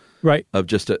drop, right, of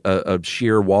just a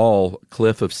sheer wall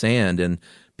cliff of sand, and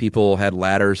people had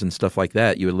ladders and stuff like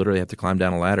that. You would literally have to climb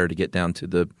down a ladder to get down to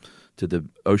the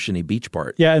oceany beach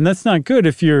part. Yeah, and that's not good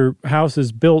if your house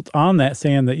is built on that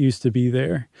sand that used to be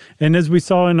there. And as we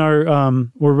saw in our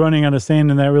We're Running Out of Sand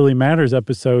and That Really Matters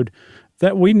episode,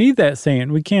 that we need that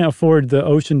sand. We can't afford the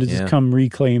ocean to just come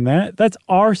reclaim that. That's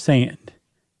our sand.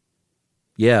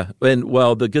 Yeah, and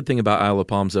the good thing about Isle of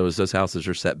Palms, though, is those houses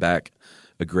are set back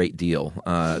a great deal.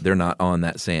 They're not on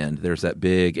that sand. There's that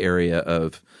big area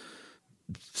of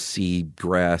sea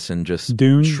grass and just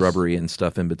dunes, shrubbery and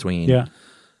stuff in between. Yeah.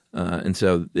 And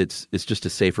so it's just a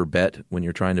safer bet when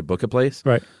you're trying to book a place,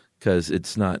 right? Because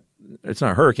it's not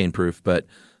hurricane proof, but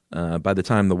by the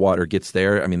time the water gets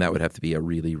there, I mean that would have to be a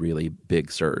really, really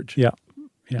big surge. Yeah.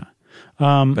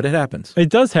 But it happens. It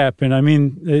does happen. I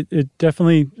mean, it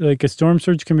definitely, like a storm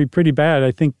surge can be pretty bad.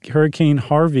 I think Hurricane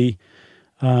Harvey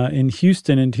in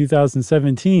Houston in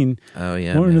 2017. Oh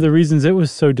yeah. One of the reasons it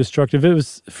was so destructive, it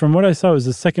was, from what I saw, it was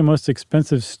the second most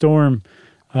expensive storm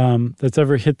that's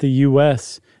ever hit the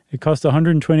U.S. It cost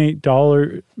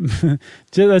 $128.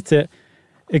 That's it.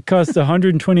 It cost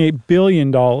 $128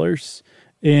 billion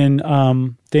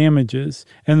in damages.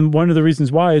 And one of the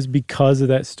reasons why is because of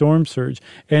that storm surge.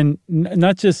 And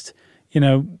not just,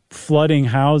 flooding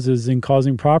houses and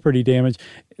causing property damage.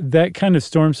 That kind of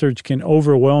storm surge can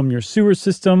overwhelm your sewer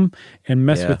system and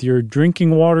mess with your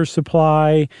drinking water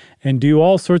supply and do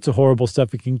all sorts of horrible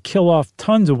stuff. It can kill off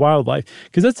tons of wildlife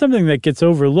because that's something that gets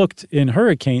overlooked in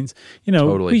hurricanes.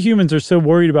 Totally. We humans are so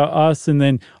worried about us and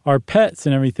then our pets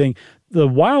and everything. The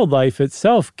wildlife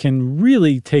itself can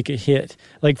really take a hit.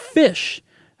 Like fish.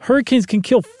 Hurricanes can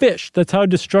kill fish. That's how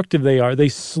destructive they are. They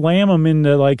slam them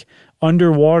into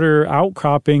underwater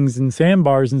outcroppings and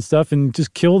sandbars and stuff and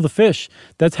just kill the fish.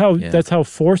 That's how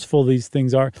forceful these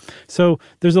things are. So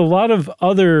there's a lot of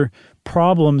other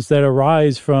problems that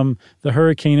arise from the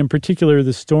hurricane, in particular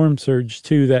the storm surge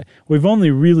too, that we've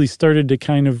only really started to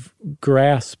kind of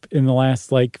grasp in the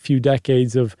last few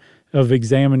decades of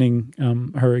examining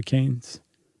hurricanes.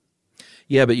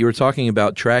 Yeah, but you were talking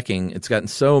about tracking. It's gotten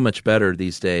so much better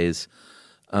these days.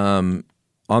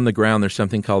 On the ground, there's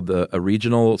something called a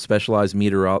regional specialized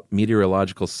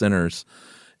meteorological centers,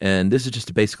 and this is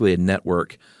just basically a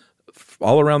network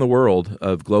all around the world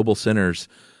of global centers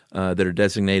that are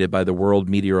designated by the World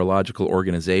Meteorological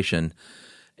Organization,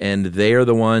 and they are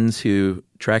the ones who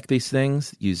track these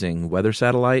things using weather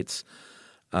satellites,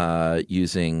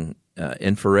 using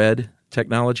infrared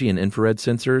technology and infrared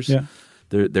sensors. Yeah.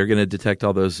 They're going to detect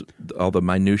all the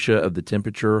minutia of the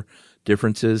temperature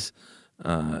differences.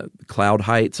 Cloud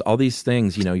heights, all these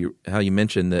things, how you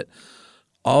mentioned that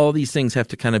all these things have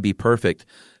to kind of be perfect.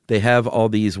 They have all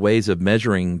these ways of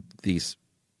measuring these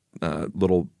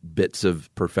little bits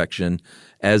of perfection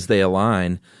as they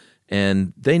align.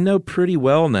 and they know pretty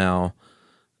well now.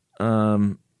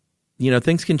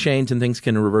 Things can change and things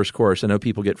can reverse course. I know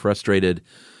people get frustrated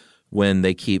when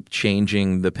they keep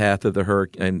changing the path of the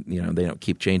hurricane. They don't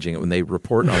keep changing it when they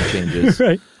report on changes.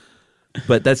 Right.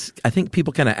 But I think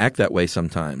people kind of act that way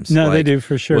sometimes. No, they do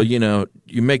for sure. Well,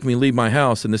 you make me leave my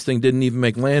house and this thing didn't even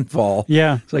make landfall.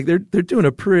 Yeah. It's like they're doing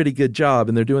a pretty good job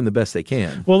and they're doing the best they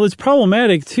can. Well, it's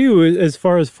problematic too as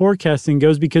far as forecasting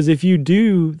goes, because if you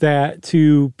do that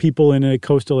to people in a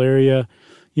coastal area,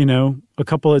 a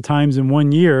couple of times in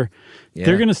 1 year,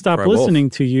 they're going to stop listening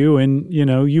to you, and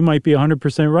you might be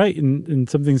 100% right, and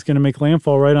something's going to make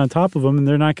landfall right on top of them, and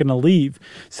they're not going to leave.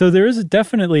 So there is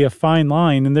definitely a fine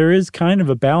line, and there is kind of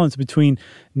a balance between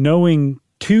knowing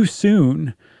too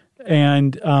soon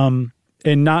and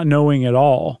not knowing at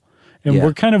all. And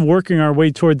we're kind of working our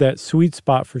way toward that sweet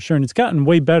spot for sure, and it's gotten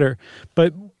way better.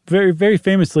 But very, very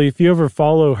famously, if you ever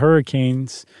follow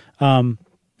hurricanes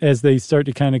as they start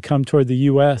to kind of come toward the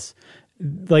U.S.,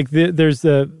 like there's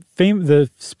the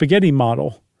spaghetti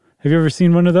model. Have you ever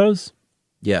seen one of those?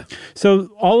 Yeah. So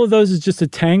all of those is just a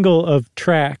tangle of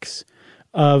tracks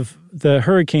of the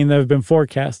hurricane that have been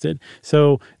forecasted.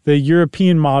 So the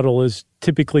European model is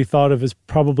typically thought of as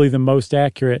probably the most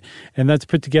accurate, and that's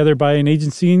put together by an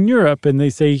agency in Europe, and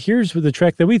they say, here's the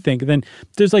track that we think. And then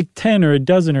there's like 10 or a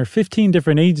dozen or 15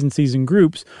 different agencies and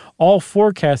groups all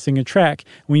forecasting a track.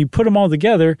 When you put them all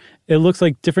together, it looks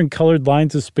like different colored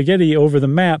lines of spaghetti over the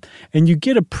map, and you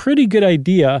get a pretty good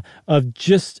idea of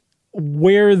just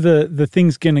where the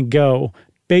thing's going to go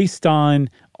based on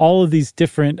all of these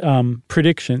different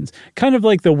predictions, kind of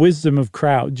like the wisdom of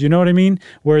crowds. You know what I mean?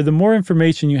 Where the more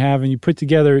information you have and you put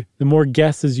together, the more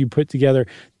guesses you put together,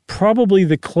 probably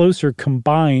the closer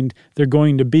combined they're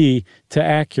going to be to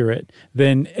accurate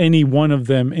than any one of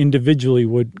them individually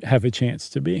would have a chance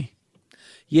to be.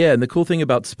 Yeah, and the cool thing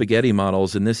about spaghetti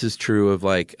models, and this is true of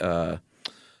like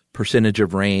percentage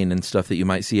of rain and stuff that you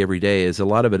might see every day, is a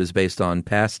lot of it is based on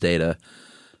past data.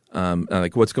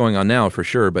 Like what's going on now for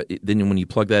sure, but then when you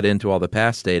plug that into all the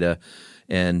past data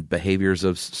and behaviors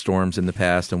of storms in the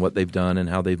past and what they've done and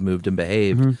how they've moved and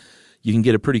behaved, you can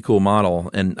get a pretty cool model.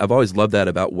 And I've always loved that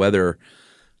about weather,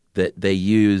 that they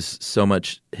use so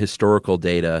much historical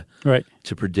data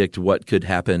to predict what could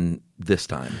happen this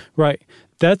time. Right.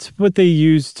 That's what they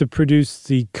use to produce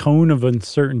the cone of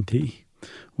uncertainty,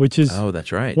 which is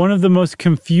that's right. one of the most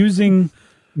confusing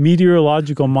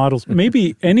meteorological models,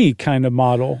 maybe any kind of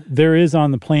model there is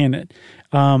on the planet.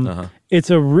 It's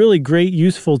a really great,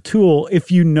 useful tool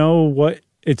if you know what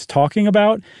it's talking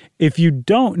about. If you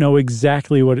don't know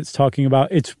exactly what it's talking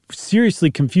about, it's seriously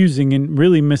confusing and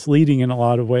really misleading in a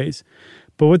lot of ways.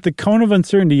 But what the cone of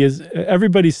uncertainty is,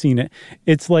 everybody's seen it.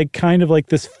 It's like kind of like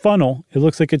this funnel. It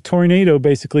looks like a tornado,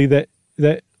 basically, that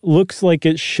looks like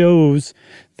it shows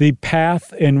the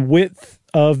path and width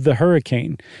of the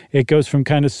hurricane. It goes from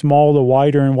kind of small to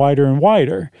wider and wider and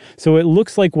wider. So it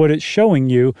looks like what it's showing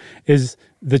you is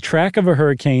the track of a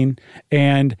hurricane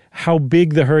and how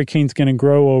big the hurricane's going to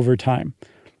grow over time.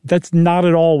 That's not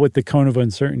at all what the cone of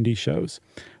uncertainty shows.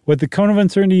 What the cone of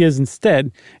uncertainty is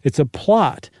instead, it's a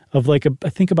plot of I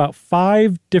think about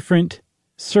 5 different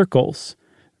circles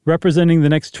representing the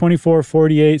next 24,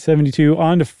 48, 72,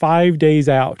 on to 5 days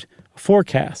out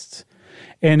forecasts.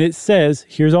 And it says,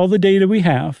 here's all the data we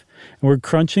have, and we're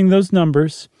crunching those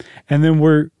numbers, and then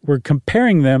we're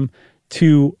comparing them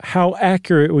to how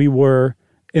accurate we were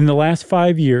in the last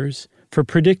 5 years for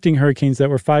predicting hurricanes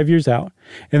that were 5 years out.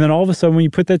 And then all of a sudden, when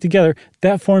you put that together,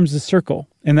 that forms a circle.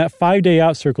 And that 5-day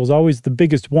out circle is always the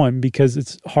biggest one because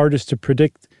it's hardest to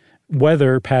predict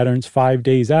weather patterns 5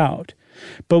 days out.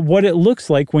 But what it looks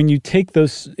like when you take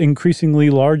those increasingly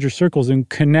larger circles and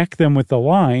connect them with the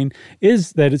line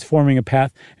is that it's forming a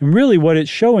path. And really what it's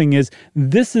showing is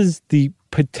this is the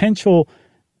potential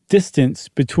distance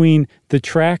between the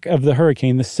track of the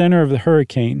hurricane, the center of the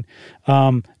hurricane,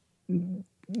 and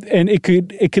it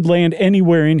could land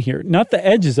anywhere in here, not the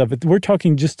edges of it. We're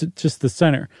talking just the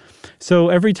center. So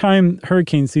every time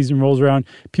hurricane season rolls around,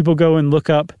 people go and look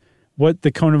up what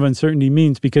the cone of uncertainty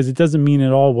means, because it doesn't mean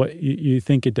at all what you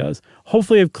think it does.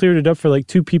 Hopefully I've cleared it up for like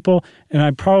 2 people, and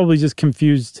I probably just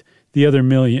confused the other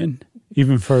million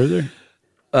even further.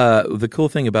 The cool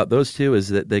thing about those two is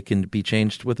that they can be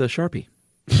changed with a Sharpie.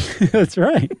 That's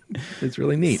right. It's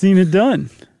really neat. Seen it done.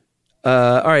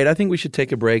 All right, I think we should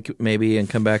take a break maybe and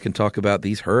come back and talk about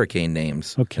these hurricane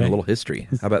names and a little history.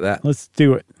 How about that? Let's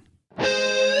do it.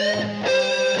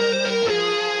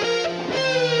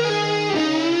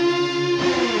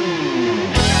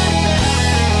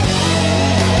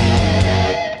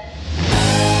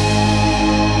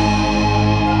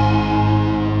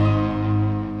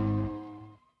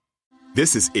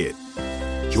 This is it.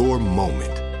 Your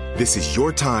moment. This is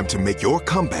your time to make your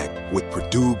comeback with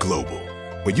Purdue Global.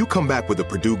 When you come back with a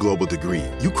Purdue Global degree,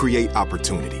 you create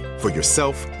opportunity for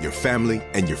yourself, your family,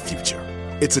 and your future.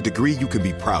 It's a degree you can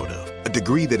be proud of, a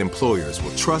degree that employers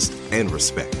will trust and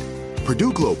respect.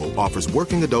 Purdue Global offers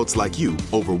working adults like you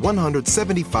over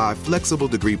 175 flexible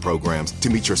degree programs to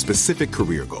meet your specific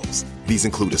career goals. These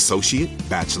include associate,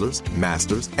 bachelor's,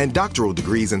 master's, and doctoral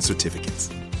degrees and certificates.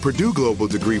 Purdue Global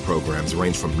degree programs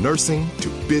range from nursing to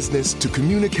business to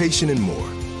communication and more.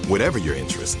 Whatever your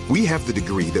interest, we have the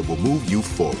degree that will move you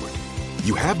forward.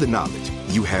 You have the knowledge,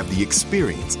 you have the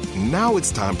experience. Now it's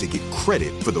time to get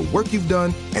credit for the work you've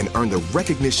done and earn the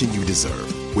recognition you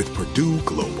deserve with Purdue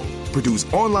Global,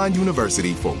 Purdue's online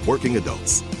university for working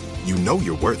adults. You know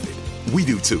you're worth it. We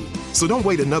do too. So don't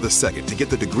wait another second to get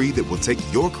the degree that will take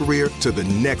your career to the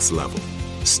next level.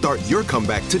 Start your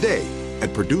comeback today at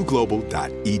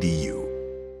purdueglobal.edu.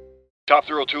 Top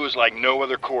Thrill 2 is like no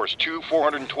other course. 2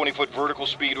 420-foot vertical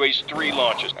speedways, 3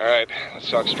 launches. All right, let's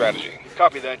talk strategy.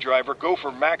 Copy that, driver. Go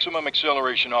for maximum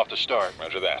acceleration off the start.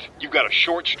 Roger that. You've got a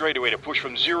short straightaway to push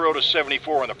from 0 to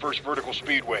 74 on the first vertical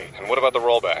speedway. And what about the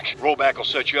rollback? Rollback will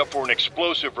set you up for an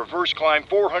explosive reverse climb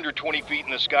 420 feet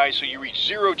in the sky so you reach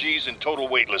 0 Gs in total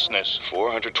weightlessness.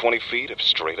 420 feet of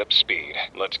straight-up speed.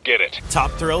 Let's get it.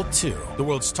 Top Thrill 2, the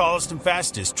world's tallest and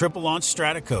fastest triple-launch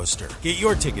Stratocoaster. Get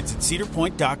your tickets at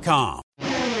cedarpoint.com.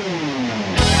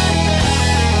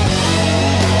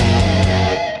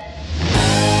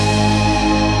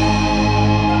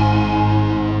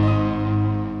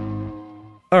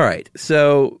 All right,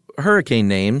 so hurricane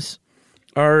names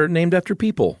are named after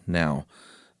people now.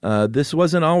 This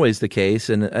wasn't always the case,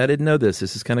 and I didn't know this.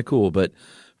 This is kind of cool, but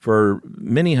for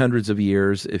many hundreds of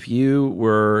years, if you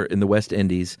were in the West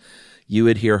Indies, you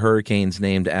would hear hurricanes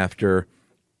named after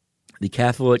the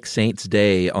Catholic saint's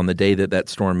day on the day that that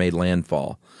storm made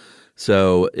landfall.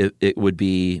 So it would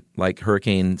be like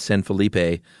Hurricane San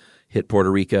Felipe hit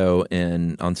Puerto Rico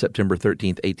on September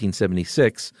 13th,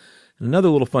 1876. And another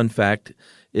little fun fact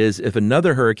is if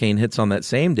another hurricane hits on that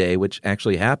same day, which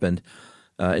actually happened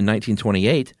in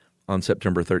 1928 on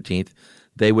September 13th,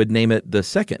 they would name it the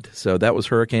second. So that was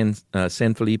Hurricane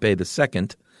San Felipe II.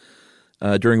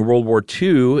 During World War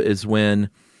II is when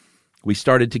we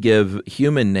started to give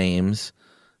human names,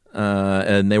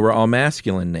 and they were all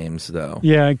masculine names, though.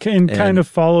 Yeah, and kind of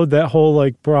followed that whole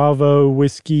like Bravo,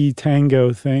 Whiskey,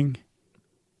 Tango thing.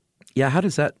 Yeah, how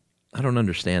does that – I don't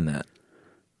understand that.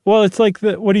 Well, it's like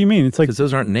what do you mean? It's like because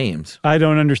those aren't names. I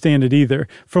don't understand it either.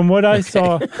 From what I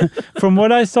saw,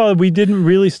 we didn't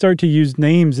really start to use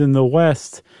names in the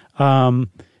West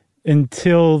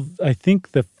until I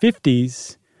think the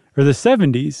 50s or the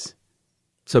 70s.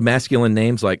 So masculine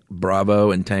names like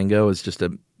Bravo and Tango is just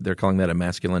they're calling that a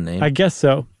masculine name? I guess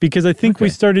so, because I think we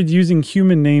started using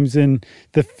human names in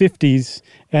the 50s,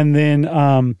 and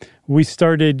then we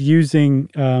started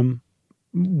using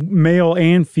male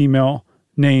and female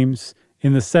names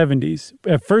in the 70s.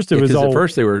 At first, it was all. At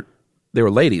first, they were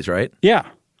ladies, right? Yeah,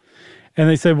 and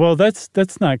they said, "Well, that's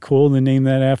not cool to name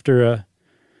that after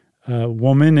a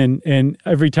woman." And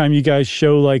every time you guys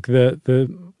show like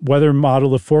the weather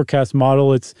model, the forecast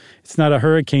model, it's not a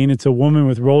hurricane; it's a woman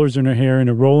with rollers in her hair and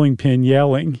a rolling pin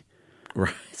yelling.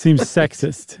 Right, it seems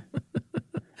sexist.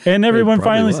 And everyone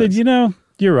finally said, "You know,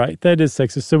 you're right. That is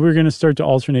sexist." So we're going to start to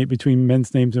alternate between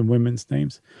men's names and women's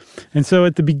names. And so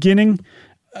at the beginning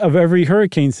of every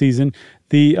hurricane season,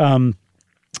 the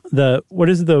what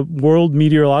is the World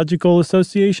Meteorological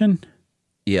Association?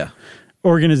 Yeah.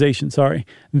 Organization, sorry.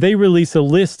 They release a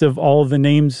list of all of the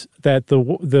names that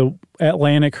the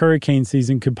Atlantic hurricane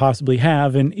season could possibly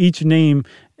have, and each name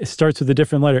starts with a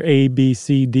different letter, A, B,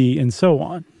 C, D, and so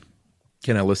on.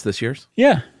 Can I list this year's?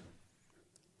 Yeah.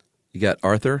 You got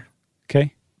Arthur.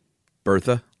 Okay.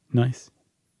 Bertha. Nice.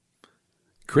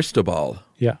 Cristobal.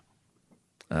 Yeah.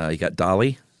 You got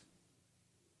Dolly.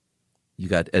 You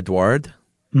got Edward.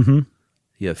 Mm-hmm.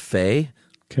 You have Faye.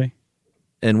 Okay.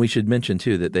 And we should mention,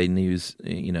 too, that they use,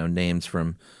 names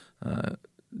from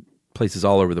places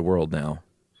all over the world now,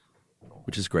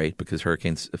 which is great because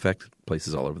hurricanes affect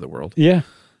places all over the world. Yeah.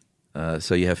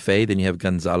 So you have Faye, then you have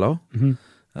Gonzalo.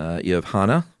 Mm-hmm. You have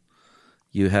Hannah.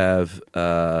 You have,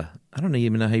 I don't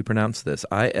even know how you pronounce this,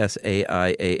 Isaias.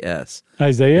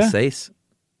 Isaiah? Isaias?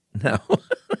 No.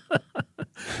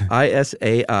 Isaias.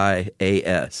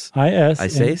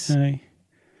 Isaias?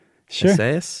 Sure.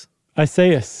 Isaias?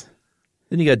 Isaias.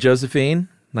 Then you got Josephine,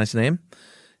 nice name.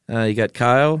 You got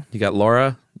Kyle, you got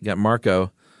Laura, you got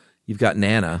Marco, you've got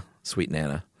Nana, sweet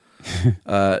Nana.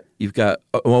 You've got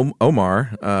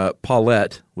Omar,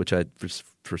 Paulette, which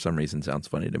for some reason sounds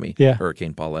funny to me. Yeah.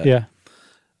 Hurricane Paulette. Yeah.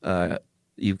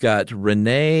 You've got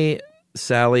Renee,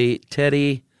 Sally,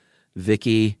 Teddy,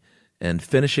 Vicky, and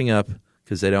finishing up,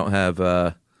 because they don't have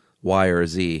Y or a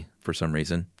Z for some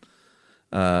reason,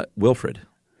 Wilfred.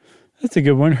 That's a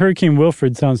good one. Hurricane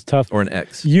Wilfred sounds tough. Or an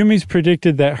X. Yumi's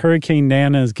predicted that Hurricane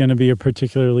Nana is going to be a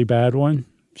particularly bad one.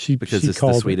 Because it's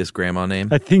the sweetest grandma name?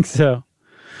 I think so.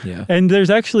 Yeah. And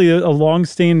there's actually a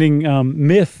long-standing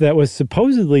myth that was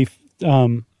supposedly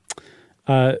found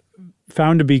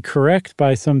to be correct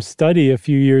by some study a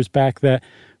few years back, that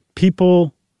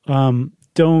people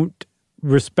don't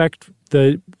respect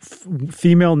the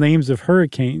female names of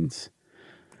hurricanes.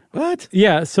 What?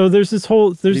 Yeah, so there's this whole...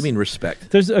 What do you mean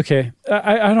respect? Okay,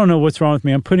 I don't know what's wrong with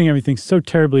me. I'm putting everything so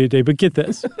terribly today, but get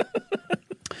this.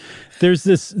 There's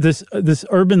this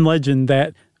urban legend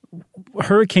that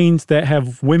hurricanes that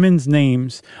have women's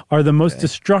names are the most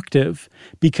destructive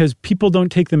because people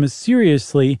don't take them as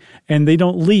seriously and they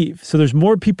don't leave. So there's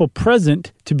more people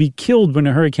present to be killed when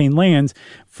a hurricane lands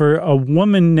for a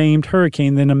woman named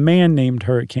Hurricane than a man named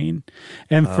Hurricane.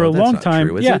 And for a long time,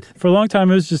 for a long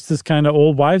time, it was just this kind of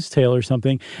old wives' tale or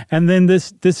something. And then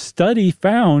this study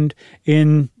found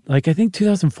in, like, I think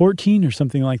 2014 or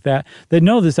something like that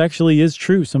no, this actually is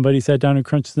true. Somebody sat down and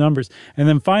crunched the numbers. And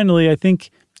then finally, I think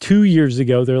 2 years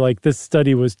ago, they're like, this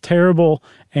study was terrible,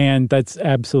 and that's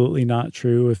absolutely not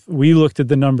true. If we looked at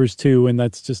the numbers too, and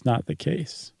that's just not the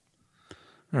case.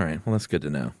 All right. Well, that's good to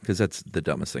know, because that's the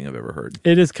dumbest thing I've ever heard.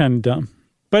 It is kind of dumb.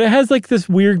 But it has like this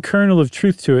weird kernel of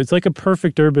truth to it. It's like a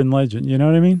perfect urban legend. You know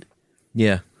what I mean?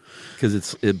 Yeah, because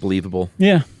it's believable.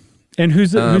 Yeah. And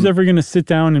who's ever going to sit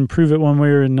down and prove it one way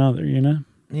or another, you know?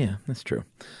 Yeah, that's true.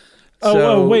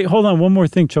 Oh, wait, hold on. One more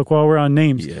thing, Chuck, while we're on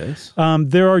names. Yes.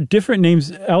 There are different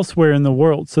names elsewhere in the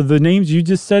world. So the names you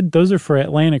just said, those are for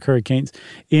Atlantic hurricanes.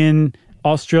 In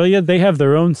Australia, they have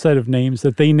their own set of names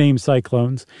that they name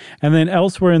cyclones. And then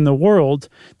elsewhere in the world,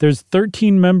 there's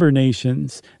 13 member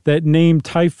nations that name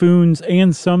typhoons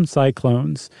and some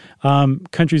cyclones.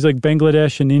 Countries like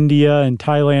Bangladesh and India and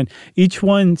Thailand, each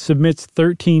one submits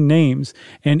 13 names,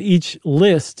 and each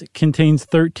list contains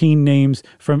 13 names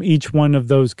from each one of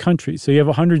those countries. So you have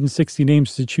 160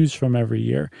 names to choose from every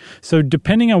year. So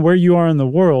depending on where you are in the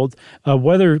world, a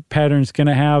weather pattern is going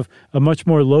to have a much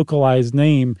more localized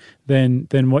name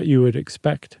than what you would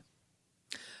expect.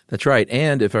 That's right.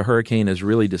 And if a hurricane is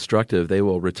really destructive, they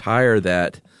will retire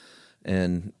that,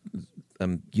 and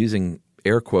I'm using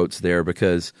air quotes there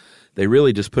because they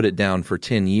really just put it down for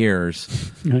 10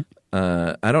 years. Right.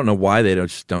 I don't know why they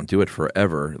just don't do it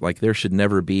forever. Like, there should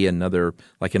never be another,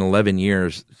 like in 11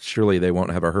 years, surely they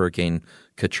won't have a Hurricane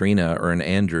Katrina or an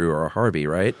Andrew or a Harvey,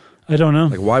 right? I don't know.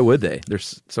 Like, why would they?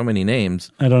 There's so many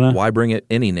names. I don't know. Why bring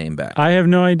any name back? I have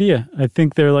no idea. I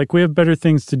think they're like, we have better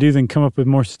things to do than come up with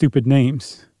more stupid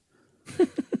names.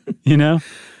 You know?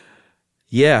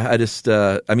 Yeah,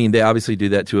 I mean, they obviously do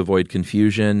that to avoid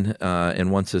confusion.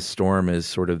 And once a storm is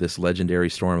sort of this legendary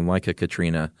storm like a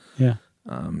Katrina, yeah,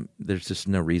 there's just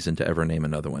no reason to ever name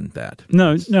another one that.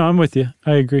 No, I'm with you.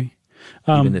 I agree.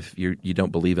 Even if you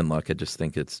don't believe in luck, I just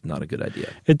think it's not a good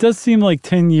idea. It does seem like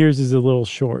 10 years is a little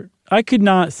short. I could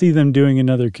not see them doing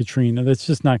another Katrina. That's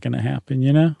just not going to happen,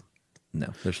 you know? No,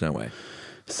 there's no way.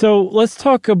 So let's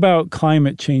talk about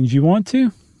climate change. You want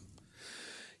to?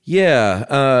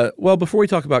 Yeah. Well, before we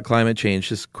talk about climate change,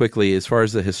 just quickly, as far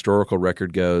as the historical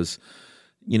record goes,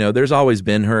 you know, there's always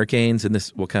been hurricanes, and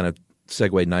this will kind of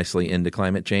segue nicely into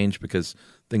climate change because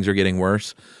things are getting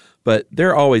worse. But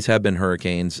there always have been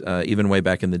hurricanes, even way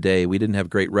back in the day. We didn't have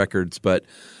great records, but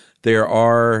there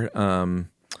are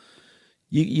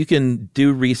you can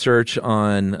do research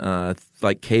on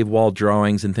like cave wall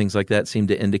drawings and things like that seem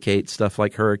to indicate stuff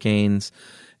like hurricanes.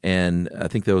 And I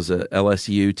think there was a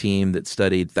LSU team that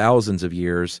studied thousands of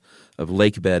years of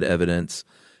lake bed evidence,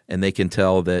 and they can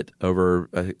tell that over,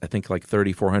 I think, like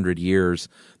 3,400 years,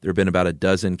 there have been about a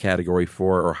dozen Category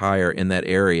 4 or higher in that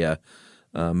area,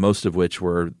 most of which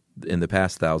were in the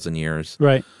past 1,000 years.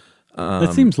 Right.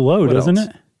 That seems low, doesn't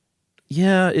it?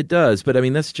 Yeah, it does. But, I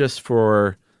mean, that's just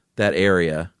for that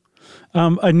area.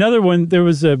 Another one, there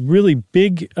was a really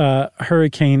big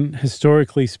hurricane,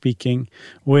 historically speaking,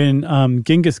 when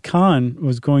Genghis Khan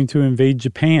was going to invade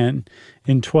Japan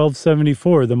in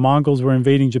 1274. The Mongols were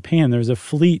invading Japan. There was a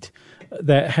fleet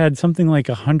that had something like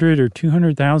 100 or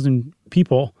 200,000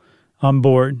 people on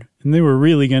board, and they were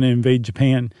really going to invade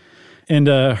Japan. And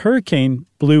a hurricane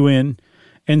blew in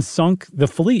and sunk the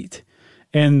fleet.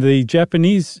 And the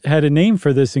Japanese had a name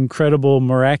for this incredible,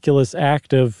 miraculous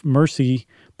act of mercy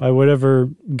by whatever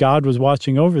God was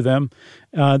watching over them.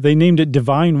 They named it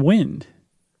Divine Wind.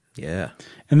 Yeah.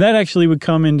 And that actually would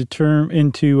come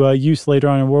into use later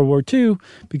on in World War II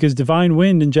because Divine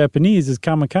Wind in Japanese is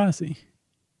kamikaze.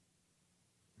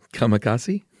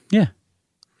 Kamikaze? Yeah.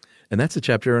 And that's a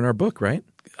chapter in our book, right?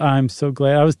 I'm so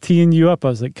glad. I was teeing you up. I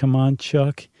was like, come on,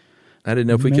 Chuck. I didn't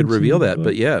know if we could reveal that, book.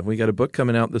 but yeah, we got a book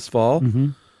coming out this fall,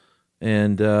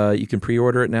 and you can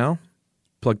pre-order it now.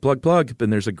 Plug.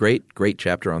 And there's a great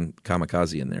chapter on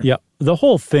Kamikaze in there. Yeah. The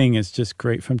whole thing is just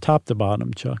great from top to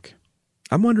bottom, Chuck.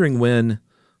 I'm wondering when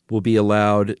we'll be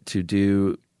allowed to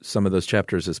do some of those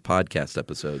chapters as podcast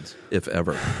episodes, if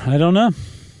ever. I don't know.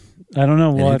 And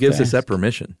who gives us that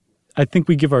permission? I think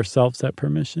we give ourselves that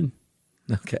permission.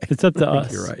 Okay. It's up to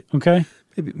us. You're right. Okay?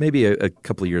 Maybe a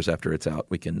couple of years after it's out,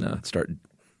 we can start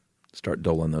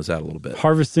doling those out a little bit.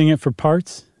 Harvesting it for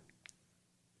parts?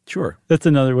 Sure. That's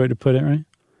another way to put it, right?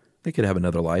 They could have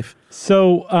another life.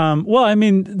 So,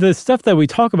 the stuff that we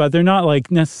talk about, they're not like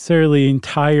necessarily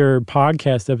entire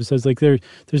podcast episodes. Like there's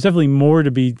definitely more to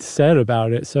be said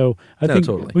about it. So I think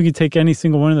totally. We could take any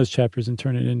single one of those chapters and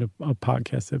turn it into a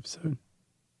podcast episode.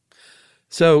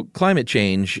 So climate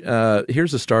change,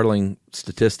 here's a startling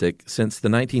statistic. Since the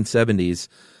 1970s,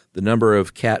 the number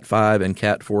of Cat 5 and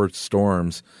Cat 4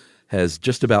 storms has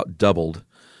just about doubled.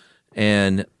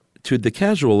 And to the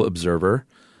casual observer,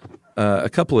 a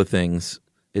couple of things.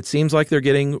 It seems like they're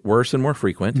getting worse and more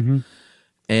frequent.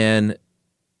 And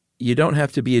you don't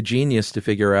have to be a genius to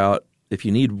figure out if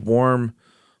you need warm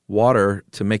water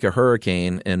to make a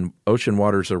hurricane and ocean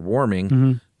waters are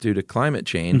warming due to climate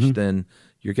change, then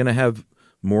you're going to have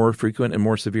more frequent and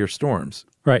more severe storms.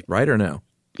 Right or no?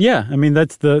 Yeah, I mean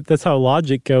that's how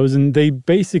logic goes, and they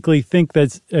basically think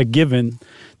that's a given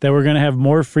that we're going to have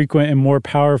more frequent and more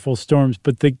powerful storms.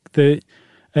 But the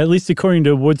at least according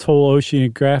to Woods Hole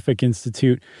Oceanographic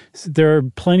Institute, there are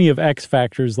plenty of X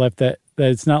factors left that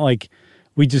it's not like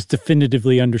we just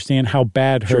definitively understand how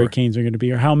bad hurricanes are going to be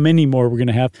or how many more we're going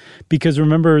to have. Because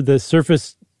remember, the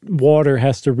surface water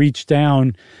has to reach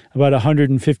down about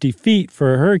 150 feet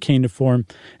for a hurricane to form.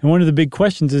 And one of the big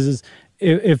questions is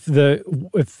if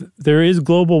there is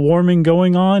global warming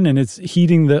going on and it's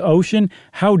heating the ocean,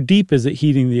 how deep is it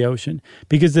heating the ocean?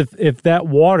 Because if that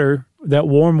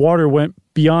warm water went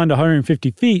beyond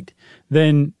 150 feet,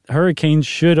 then hurricanes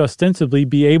should ostensibly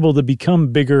be able to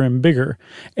become bigger and bigger.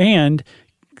 And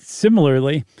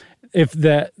similarly, if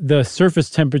the surface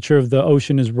temperature of the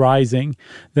ocean is rising,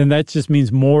 then that just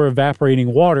means more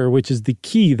evaporating water, which is the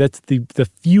key. That's the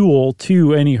fuel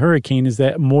to any hurricane, is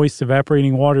that moist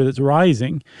evaporating water that's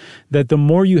rising. That the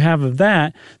more you have of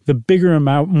that, the bigger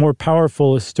amount, more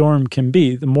powerful a storm can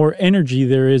be. The more energy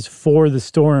there is for the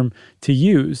storm to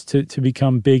use to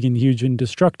become big and huge and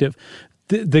destructive.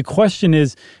 The question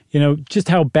is, just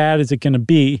how bad is it going to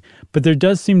be? But there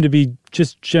does seem to be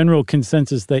just general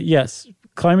consensus that yes,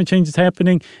 climate change is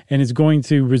happening and it's going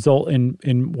to result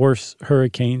in worse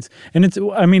hurricanes. And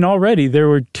already there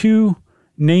were 2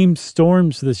 named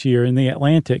storms this year in the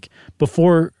Atlantic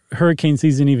before hurricane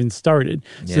season even started.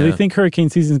 Yeah. So they think hurricane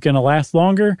season is going to last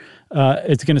longer.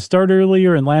 It's going to start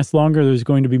earlier and last longer. There's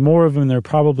going to be more of them. They're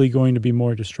probably going to be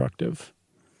more destructive.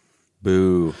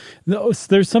 Boo.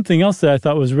 There's something else that I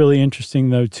thought was really interesting,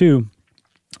 though, too,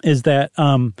 is that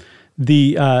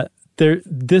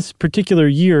this particular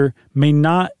year may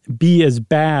not be as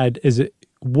bad as it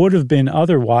would have been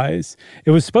otherwise.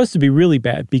 It was supposed to be really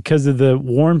bad because of the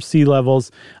warm sea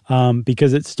levels,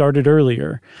 because it started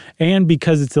earlier, and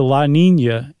because it's a La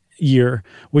Nina year,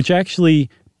 which actually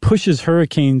pushes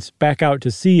hurricanes back out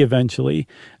to sea eventually.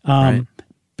 Right.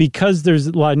 Because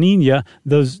there's La Nina,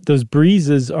 those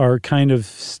breezes are kind of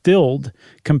stilled,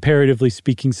 comparatively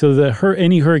speaking. So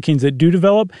any hurricanes that do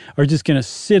develop are just going to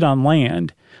sit on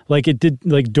land, like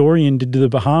Dorian did to the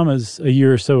Bahamas a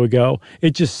year or so ago.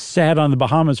 It just sat on the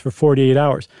Bahamas for 48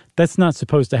 hours. That's not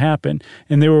supposed to happen,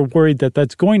 and they were worried that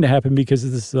that's going to happen because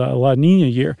of this La Nina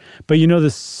year. But the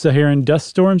Saharan dust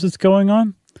storms that's going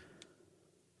on?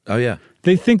 Oh yeah,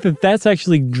 they think that that's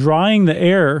actually drying the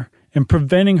air and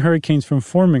preventing hurricanes from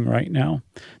forming right now.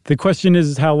 The question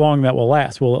is how long that will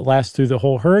last. Will it last through the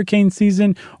whole hurricane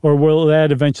season, or will that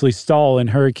eventually stall and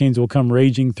hurricanes will come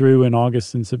raging through in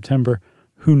August and September?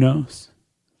 Who knows?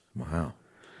 Wow.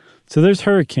 So there's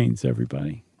hurricanes,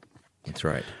 everybody. That's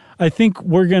right. I think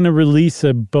we're going to release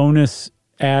a bonus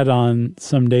add-on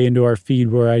someday into our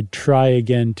feed where I try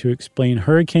again to explain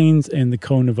hurricanes and the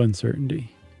cone of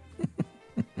uncertainty.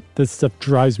 This stuff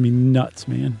drives me nuts,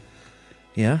 man.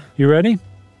 Yeah? You ready?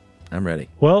 I'm ready.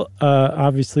 Well,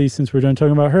 obviously, since we're done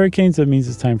talking about hurricanes, that means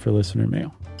it's time for listener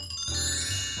mail.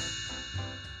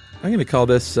 I'm going to call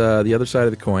this the other side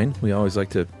of the coin. We always like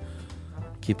to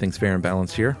keep things fair and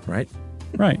balanced here, right?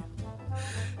 Right.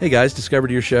 Hey, guys,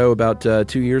 discovered your show about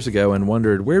 2 years ago and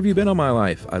wondered, where have you been all my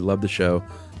life? I love the show.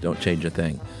 Don't change a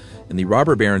thing. In the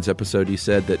robber barons episode, you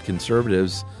said that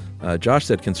conservatives Josh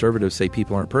said conservatives say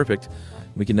people aren't perfect.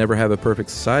 We can never have a perfect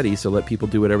society, so let people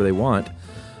do whatever they want.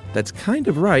 That's kind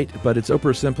of right, but it's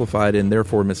oversimplified and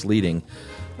therefore misleading.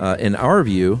 In our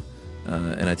view,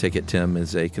 and I take it Tim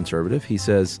is a conservative, he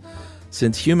says,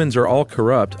 since humans are all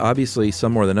corrupt, obviously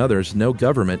some more than others, no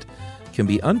government can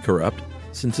be uncorrupt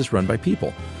since it's run by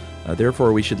people.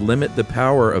 Therefore, we should limit the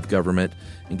power of government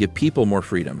and give people more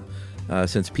freedom.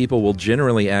 Since people will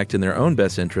generally act in their own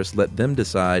best interest, let them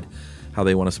decide how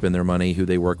they want to spend their money, who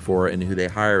they work for, and who they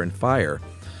hire and fire.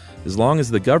 As long as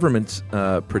the government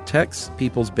protects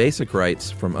people's basic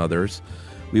rights from others,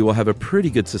 we will have a pretty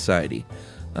good society.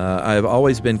 I have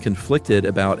always been conflicted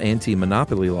about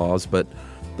anti-monopoly laws, but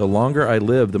the longer I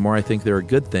live, the more I think they're a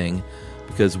good thing,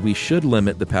 because we should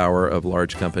limit the power of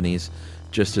large companies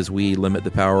just as we limit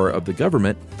the power of the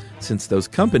government, since those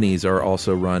companies are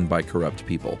also run by corrupt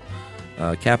people.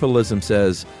 Capitalism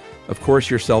says, of course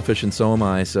you're selfish and so am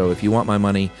I, so if you want my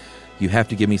money, you have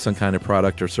to give me some kind of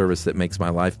product or service that makes my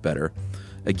life better.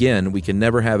 Again, we can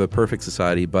never have a perfect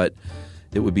society, but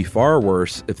it would be far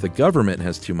worse if the government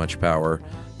has too much power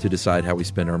to decide how we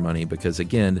spend our money, because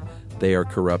again, they are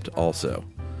corrupt also.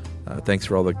 Thanks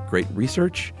for all the great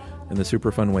research and the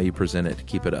super fun way you present it.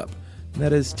 Keep it up. And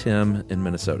that is Tim in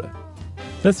Minnesota.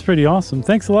 That's pretty awesome.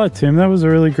 Thanks a lot, Tim. That was a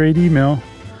really great email.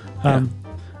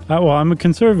 Well, I'm a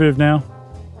conservative now.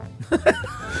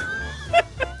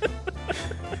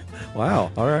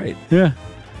 Wow. All right. Yeah.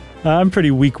 I'm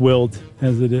pretty weak-willed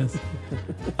as it is.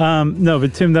 No,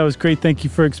 but Tim, that was great. Thank you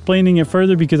for explaining it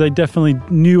further, because I definitely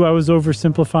knew I was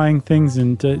oversimplifying things,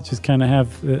 and to just kind of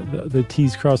have the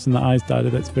T's crossed and the I's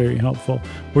dotted. That's very helpful.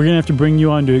 We're going to have to bring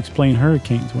you on to explain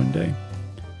hurricanes one day.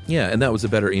 Yeah, and that was a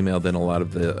better email than a lot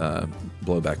of the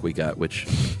blowback we got, which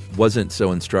wasn't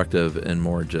so instructive and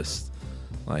more just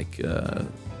like,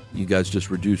 you guys just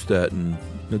reduced that and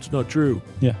it's not true.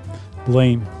 Yeah,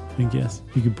 lame, I guess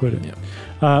you could put it.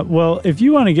 Yeah. Well, if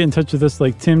you want to get in touch with us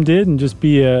like Tim did and just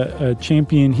be a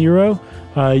champion hero,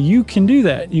 you can do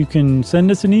that. You can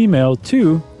send us an email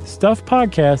to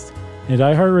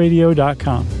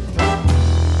stuffpodcast@iheartradio.com.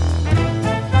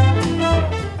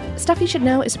 Stuff You Should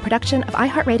Know is a production of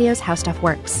iHeartRadio's How Stuff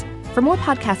Works. For more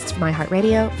podcasts from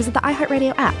iHeartRadio, visit the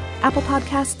iHeartRadio app, Apple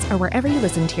Podcasts, or wherever you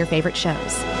listen to your favorite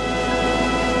shows.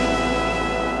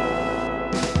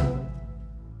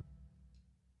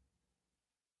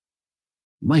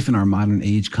 Life in our modern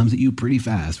age comes at you pretty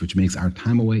fast, which makes our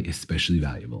time away especially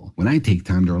valuable. When I take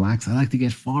time to relax, I like to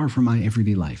get far from my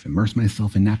everyday life, immerse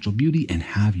myself in natural beauty, and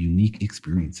have unique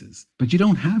experiences. But you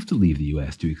don't have to leave the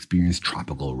U.S. to experience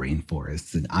tropical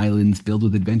rainforests and islands filled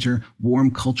with adventure,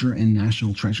 warm culture, and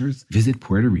national treasures. Visit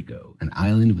Puerto Rico, an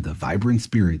island with a vibrant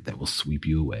spirit that will sweep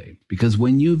you away. Because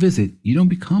when you visit, you don't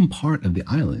become part of the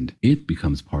island, it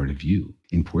becomes part of you.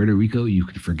 In Puerto Rico, you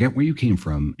can forget where you came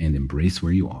from and embrace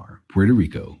where you are. Puerto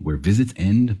Rico, where visits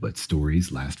end, but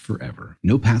stories last forever.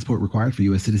 No passport required for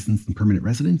U.S. citizens and permanent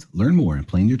residents. Learn more and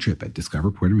plan your trip at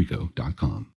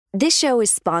discoverpuertorico.com. This show is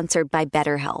sponsored by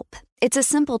BetterHelp. It's a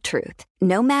simple truth.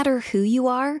 No matter who you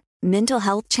are, mental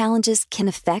health challenges can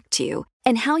affect you,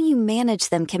 and how you manage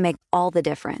them can make all the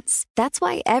difference. That's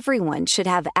why everyone should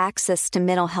have access to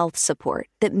mental health support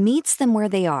that meets them where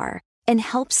they are and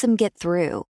helps them get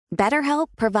through. BetterHelp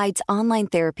provides online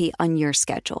therapy on your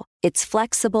schedule. It's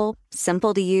flexible,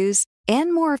 simple to use,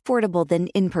 and more affordable than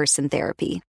in-person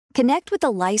therapy. Connect with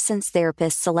a licensed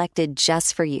therapist selected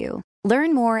just for you.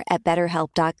 Learn more at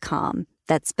BetterHelp.com.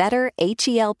 That's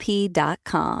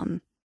BetterHelp.com.